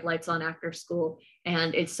anniversary of Lights On After School.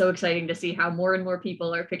 And it's so exciting to see how more and more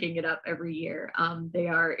people are picking it up every year. They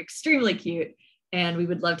are extremely cute, and we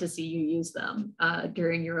would love to see you use them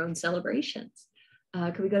during your own celebrations.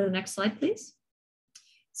 Can we go to the next slide, please?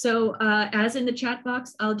 So as in the chat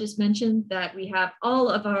box, I'll just mention that we have all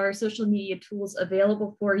of our social media tools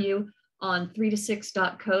available for you on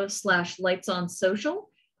 3to6.co/lightsonsocial.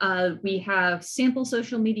 We have sample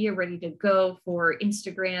social media ready to go for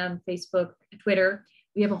Instagram, Facebook, Twitter.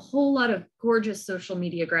 We have a whole lot of gorgeous social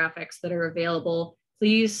media graphics that are available.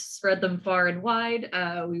 Please spread them far and wide.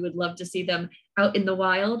 We would love to see them out in the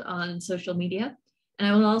wild on social media. And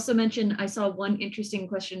I will also mention, I saw one interesting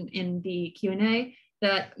question in the Q&A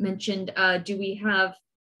that mentioned, do we have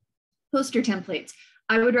poster templates?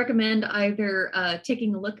 I would recommend either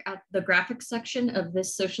taking a look at the graphics section of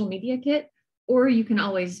this social media kit, or you can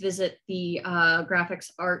always visit the graphics,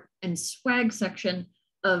 art, and swag section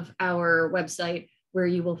of our website, where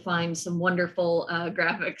you will find some wonderful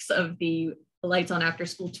graphics of the the Lights On After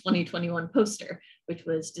School 2021 poster, which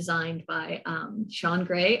was designed by Sean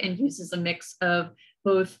Gray and uses a mix of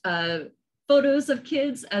both photos of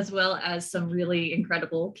kids as well as some really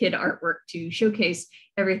incredible kid artwork to showcase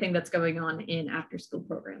everything that's going on in after school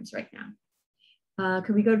programs right now.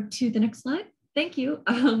 Could we go to the next slide? Thank you.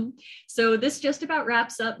 So this just about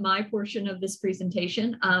wraps up my portion of this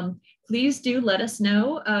presentation. Please do let us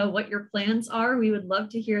know what your plans are. We would love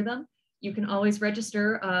to hear them. You can always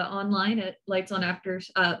register online at Lights On After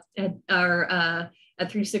at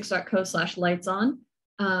 36.co/lightson.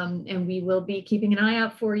 And we will be keeping an eye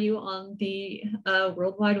out for you on the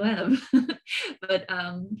World Wide Web. But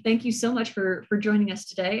thank you so much for joining us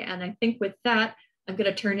today. And I think with that, I'm going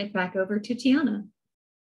to turn it back over to Tiana.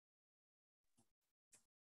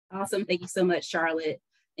 Awesome. Thank you so much, Charlotte.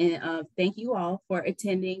 And thank you all for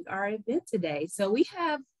attending our event today. So we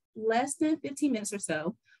have less than 15 minutes or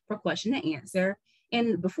so for question and answer.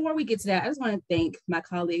 And before we get to that, I just want to thank my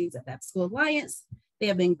colleagues at the After School Alliance. They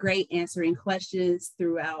have been great answering questions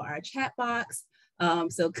throughout our chat box.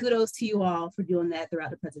 So kudos to you all for doing that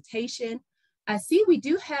throughout the presentation. I see we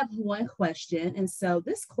do have one question. And so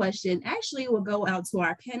this question actually will go out to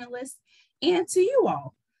our panelists and to you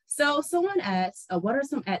all. So someone asks, what are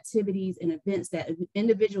some activities and events that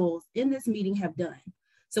individuals in this meeting have done?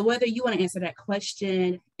 So whether you want to answer that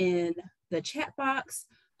question in the chat box,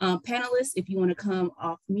 panelists, if you want to come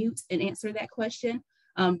off mute and answer that question,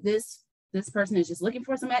 this person is just looking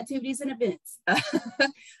for some activities and events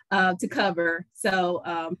to cover.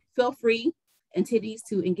 So feel free, entities,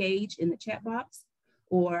 to engage in the chat box,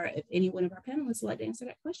 or if any one of our panelists would like to answer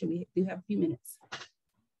that question, we do have a few minutes.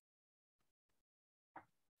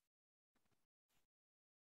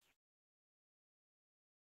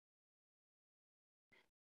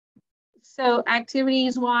 So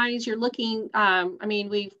activities wise, you're looking, I mean,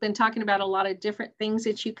 we've been talking about a lot of different things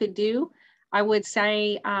that you could do. I would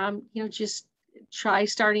say, you know, just try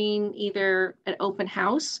starting either an open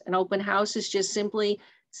house. An open house is just simply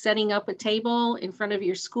setting up a table in front of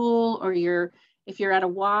your school, or if you're at a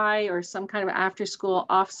Y or some kind of after school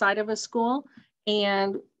offsite of a school,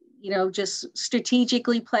 and, you know, just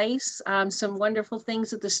strategically place some wonderful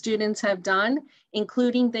things that the students have done,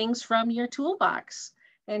 including things from your toolbox.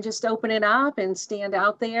 And just open it up and stand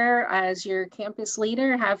out there as your campus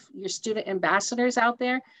leader, have your student ambassadors out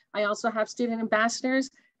there. I also have student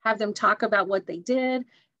ambassadors, have them talk about what they did,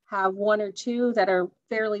 have one or two that are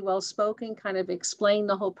fairly well spoken, kind of explain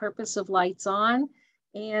the whole purpose of Lights On.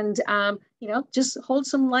 And, you know, just hold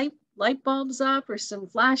some light bulbs up or some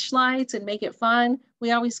flashlights and make it fun.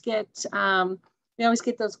 We always get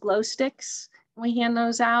those glow sticks. We hand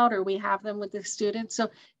those out, or we have them with the students. So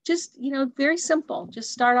just, you know, very simple.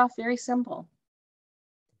 Just start off very simple.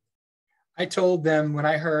 I told them when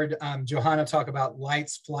I heard Johanna talk about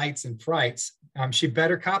lights, flights, and frights, she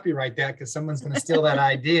better copyright that, because someone's going to steal that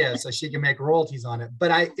idea so she can make royalties on it.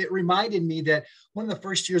 But it reminded me that one of the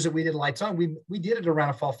first years that we did Lights On, we did it around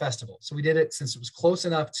a fall festival. So we did it since it was close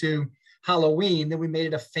enough to Halloween, then we made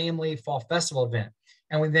it a family fall festival event.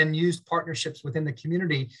 And we then used partnerships within the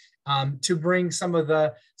community to bring some of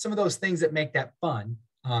those things that make that fun,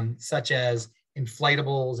 such as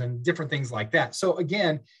inflatables and different things like that. So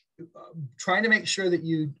again, trying to make sure that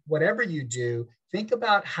whatever you do, think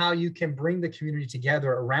about how you can bring the community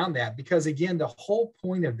together around that. Because again, the whole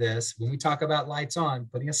point of this, when we talk about Lights On,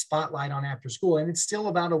 putting a spotlight on after school, and it's still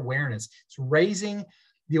about awareness. It's raising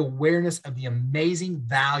the awareness of the amazing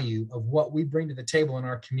value of what we bring to the table in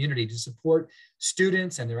our community to support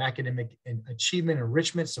students and their academic achievement,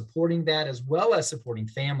 enrichment, supporting that, as well as supporting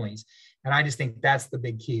families. And I just think that's the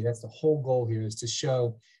big key. That's the whole goal here, is to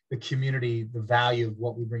show the community the value of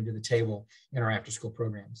what we bring to the table in our after school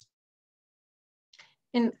programs.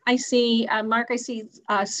 And I see, Mark, I see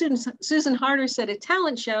Susan Harder said a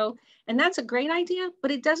talent show, and that's a great idea, but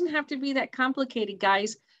it doesn't have to be that complicated,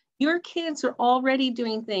 guys. Your kids are already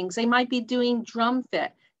doing things. They might be doing drum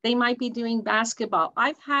fit. They might be doing basketball.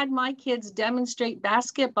 I've had my kids demonstrate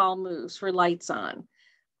basketball moves for Lights On,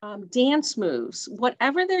 dance moves,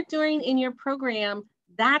 whatever they're doing in your program,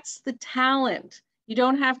 that's the talent. You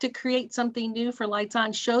don't have to create something new for Lights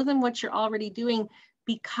On. Show them what you're already doing,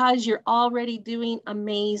 because you're already doing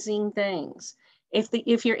amazing things.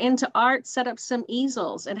 If you're into art, set up some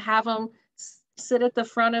easels and have them sit at the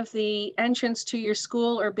front of the entrance to your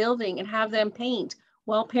school or building and have them paint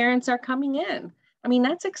while parents are coming in. I mean,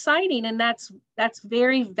 that's exciting, and that's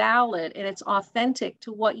very valid, and it's authentic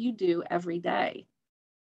to what you do every day.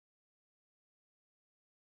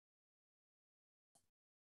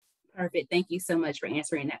 Perfect. Thank you so much for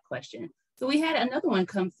answering that question. So we had another one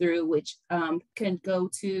come through, which can go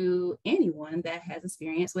to anyone that has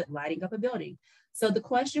experience with lighting up a building. So the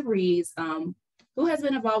question reads, who has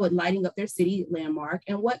been involved with lighting up their city landmark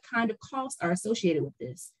and what kind of costs are associated with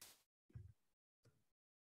this?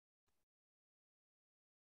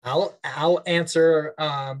 I'll answer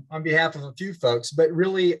on behalf of a few folks, but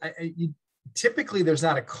really, typically there's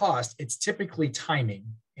not a cost. It's typically timing.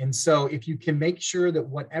 And so if you can make sure that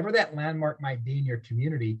whatever that landmark might be in your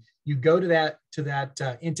community, you go to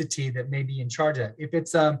that entity that may be in charge of it. If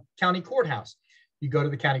it's a county courthouse, you go to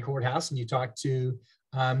the county courthouse and you talk to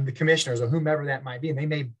the commissioners or whomever that might be, and they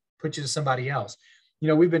may put you to somebody else. You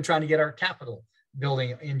know, we've been trying to get our Capitol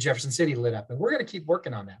building in Jefferson City lit up, and we're going to keep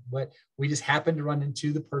working on that. But we just happened to run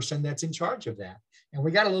into the person that's in charge of that. And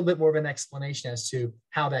we got a little bit more of an explanation as to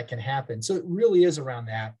how that can happen. So it really is around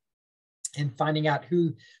that and finding out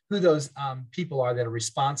who those people are that are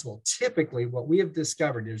responsible. Typically, what we have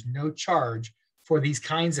discovered, there's no charge for these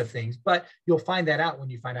kinds of things, but you'll find that out when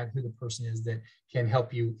you find out who the person is that can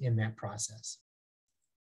help you in that process.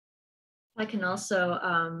 I can also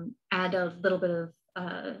add a little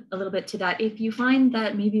bit to that. If you find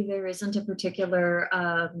that maybe there isn't a particular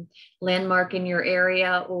landmark in your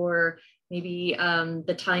area, or maybe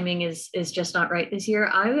the timing is just not right this year,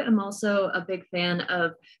 I am also a big fan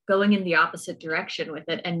of going in the opposite direction with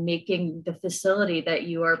it and making the facility that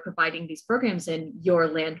you are providing these programs in your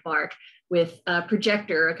landmark, with a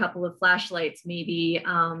projector, a couple of flashlights, maybe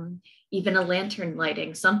even a lantern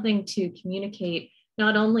lighting, something to communicate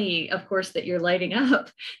not only, of course, that you're lighting up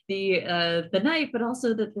the night, but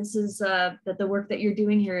also that this is that the work that you're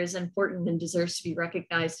doing here is important and deserves to be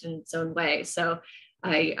recognized in its own way. So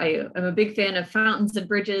I am a big fan of fountains and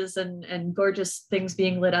bridges and gorgeous things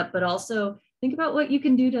being lit up, but also think about what you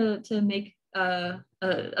can do to make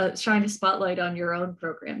shine a spotlight on your own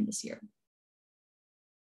program this year.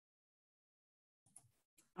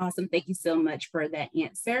 Awesome. Thank you so much for that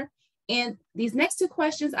answer. And these next two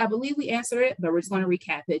questions, I believe we answered it, but we're just going to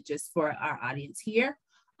recap it just for our audience here.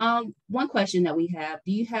 One question that we have,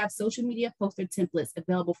 do you have social media poster templates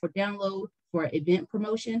available for download for event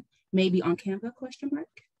promotion, maybe on Canva, question mark?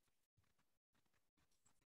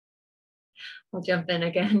 I'll jump in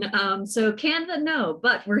again. So Canva, no,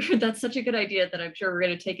 but that's such a good idea that I'm sure we're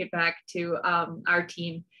going to take it back to our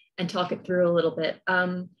team and talk it through a little bit.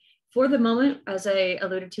 For the moment, as I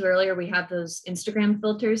alluded to earlier, we have those Instagram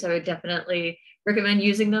filters. I would definitely recommend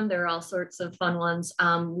using them. There are all sorts of fun ones.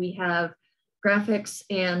 We have graphics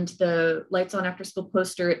and the Lights On After School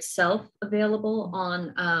poster itself available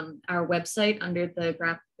on our website under the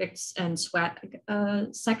graphics and swag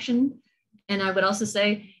section. And I would also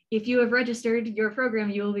say, if you have registered your program,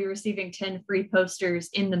 you will be receiving 10 free posters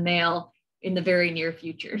in the mail in the very near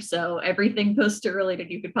future. So everything poster related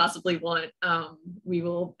you could possibly want, we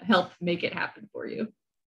will help make it happen for you.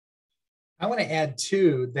 I want to add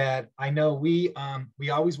too that I know we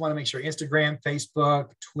always want to make sure Instagram,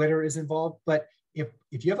 Facebook, Twitter is involved. But if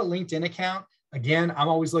you have a LinkedIn account, again, I'm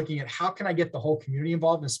always looking at how can I get the whole community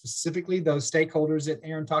involved, and specifically those stakeholders that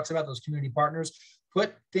Aaron talks about, those community partners.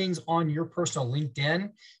 Put things on your personal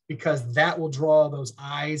LinkedIn, because that will draw those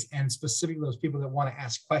eyes and specifically those people that want to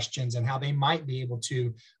ask questions and how they might be able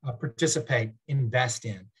to participate, invest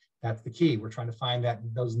in. That's the key. We're trying to find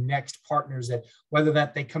those next partners that, whether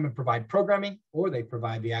that they come and provide programming or they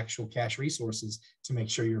provide the actual cash resources to make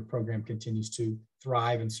sure your program continues to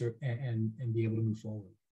thrive and be able to move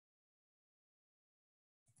forward.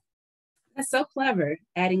 That's so clever,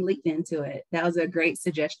 adding LinkedIn to it. That was a great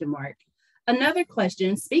suggestion, Mark. Another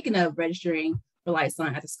question, speaking of registering for Lights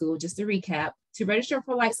On After School, just to recap, to register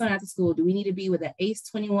for Lights On After School, do we need to be with an ACE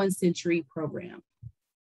 21 Century program?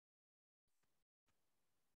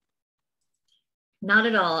 Not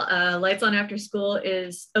at all. Lights On After School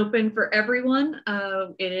is open for everyone.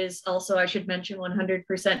 It is also, I should mention,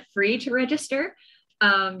 100% free to register.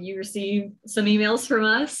 You receive some emails from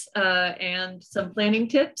us and some planning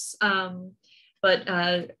tips. But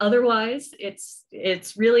otherwise,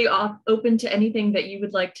 it's really open to anything that you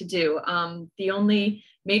would like to do. The only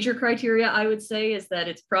major criteria I would say is that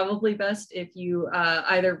it's probably best if you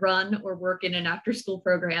either run or work in an after-school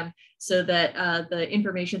program, so that the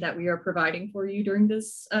information that we are providing for you during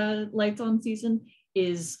this Lights On season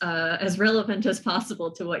is as relevant as possible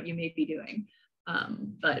to what you may be doing.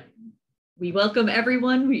 But we welcome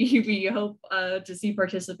everyone. We hope to see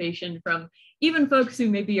participation from even folks who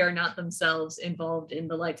maybe are not themselves involved in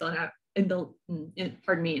the Lights On in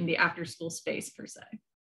the after school space per se.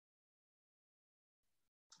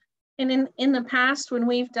 And in the past, when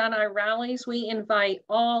we've done our rallies, we invite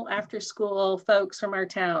all after school folks from our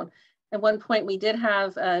town. At one point, we did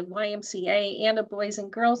have a YMCA and a Boys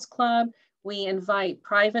and Girls Club. We invite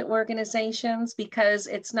private organizations because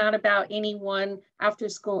it's not about any one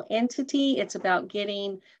after-school entity. It's about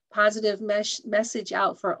getting positive message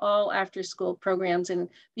out for all after-school programs and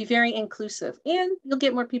be very inclusive. And you'll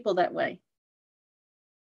get more people that way.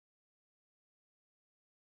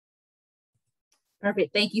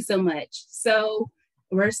 Perfect. Thank you so much. So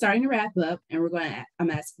we're starting to wrap up, and we're going to,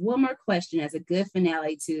 I'm ask one more question as a good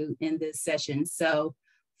finale to end this session. So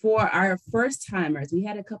for our first timers, we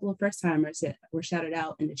had a couple of first timers that were shouted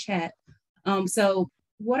out in the chat. So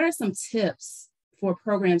what are some tips for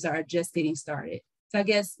programs that are just getting started? So I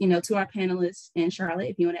guess, you know, to our panelists and Charlotte,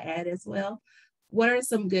 if you want to add as well, what are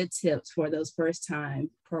some good tips for those first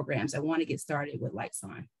time programs that want to get started with Lights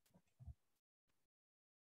On?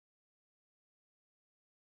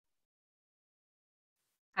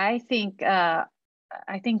 I think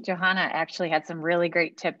Johanna actually had some really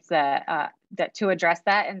great tips that to address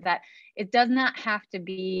that, and that it does not have to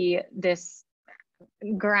be this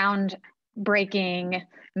groundbreaking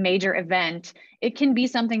major event. It can be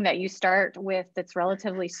something that you start with that's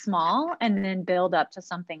relatively small and then build up to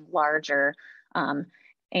something larger.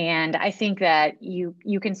 And I think that you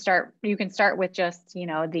can start with just, you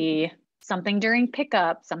know, something during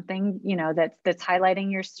pickup, something, you know, that's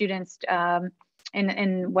highlighting your students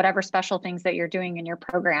in whatever special things that you're doing in your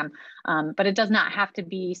program. But it does not have to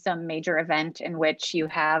be some major event in which you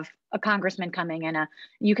have a congressman coming in.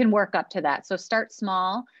 You can work up to that. So start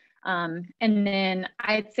small. And then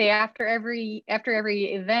I'd say after every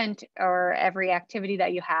event or every activity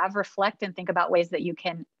that you have, reflect and think about ways that you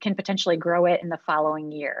can potentially grow it in the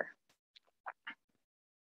following year.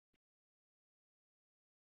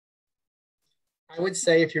 I would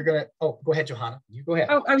say if you're going to, oh, go ahead, Johanna. You go ahead.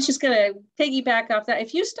 Oh, I was just going to piggyback off that.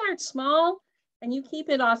 If you start small and you keep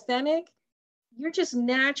it authentic, you're just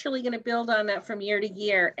naturally going to build on that from year to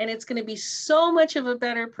year. And it's going to be so much of a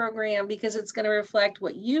better program because it's going to reflect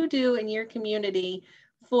what you do in your community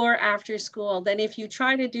for after school than if you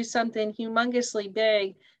try to do something humongously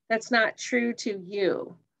big that's not true to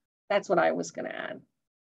you. That's what I was going to add.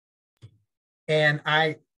 And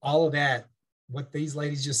all of that, what these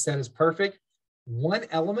ladies just said is perfect. One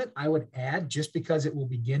element I would add, just because it will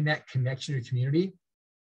begin that connection to your community,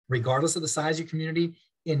 regardless of the size of your community,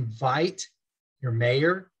 invite your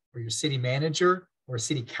mayor or your city manager or a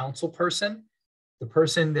city council person, the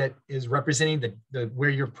person that is representing where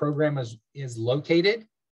your program is located,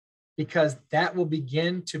 because that will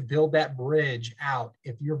begin to build that bridge out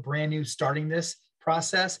if you're brand new starting this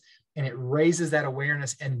process, and it raises that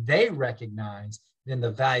awareness and they recognize then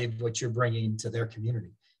the value of what you're bringing to their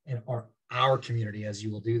community or our community as you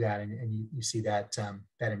will do that, and you see that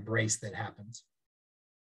that embrace that happens.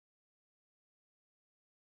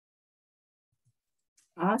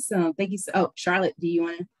 Awesome. Thank you. Oh, Charlotte, do you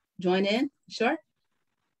want to join in? Sure.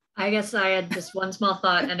 I guess I had just one small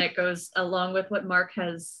thought, and it goes along with what Mark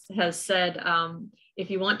has said. If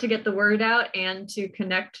you want to get the word out and to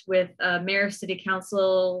connect with a mayor, city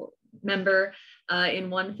council member in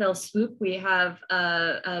one fell swoop, we have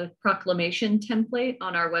a proclamation template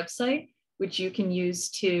on our website, which you can use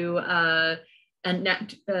to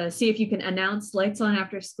see if you can announce Lights On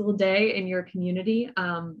After School Day in your community.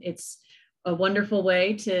 It's a wonderful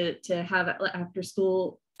way to have after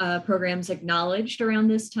school programs acknowledged around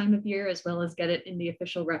this time of year, as well as get it in the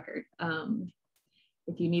official record.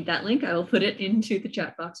 If you need that link, I will put it into the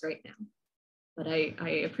chat box right now. But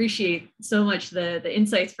I appreciate so much the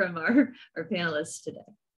insights from our panelists today.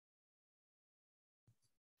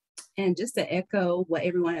 And just to echo what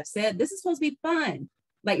everyone has said, this is supposed to be fun.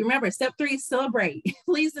 Like, remember, step 3, celebrate.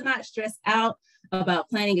 Please do not stress out about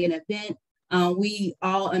planning an event. We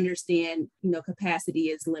all understand, you know, capacity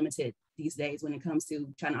is limited these days when it comes to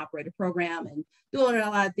trying to operate a program and doing a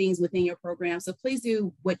lot of things within your program. So please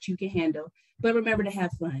do what you can handle, but remember to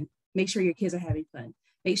have fun. Make sure your kids are having fun.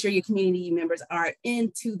 Make sure your community members are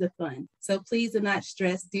into the fun. So please do not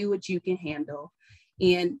stress, do what you can handle.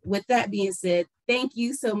 And with that being said, thank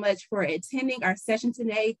you so much for attending our session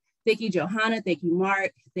today. Thank you, Johanna. Thank you,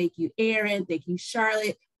 Mark. Thank you, Aaron. Thank you,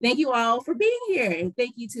 Charlotte. Thank you all for being here. And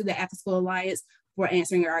thank you to the After School Alliance for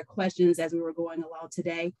answering our questions as we were going along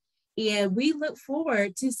today. And we look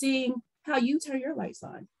forward to seeing how you turn your lights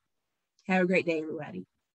on. Have a great day, everybody.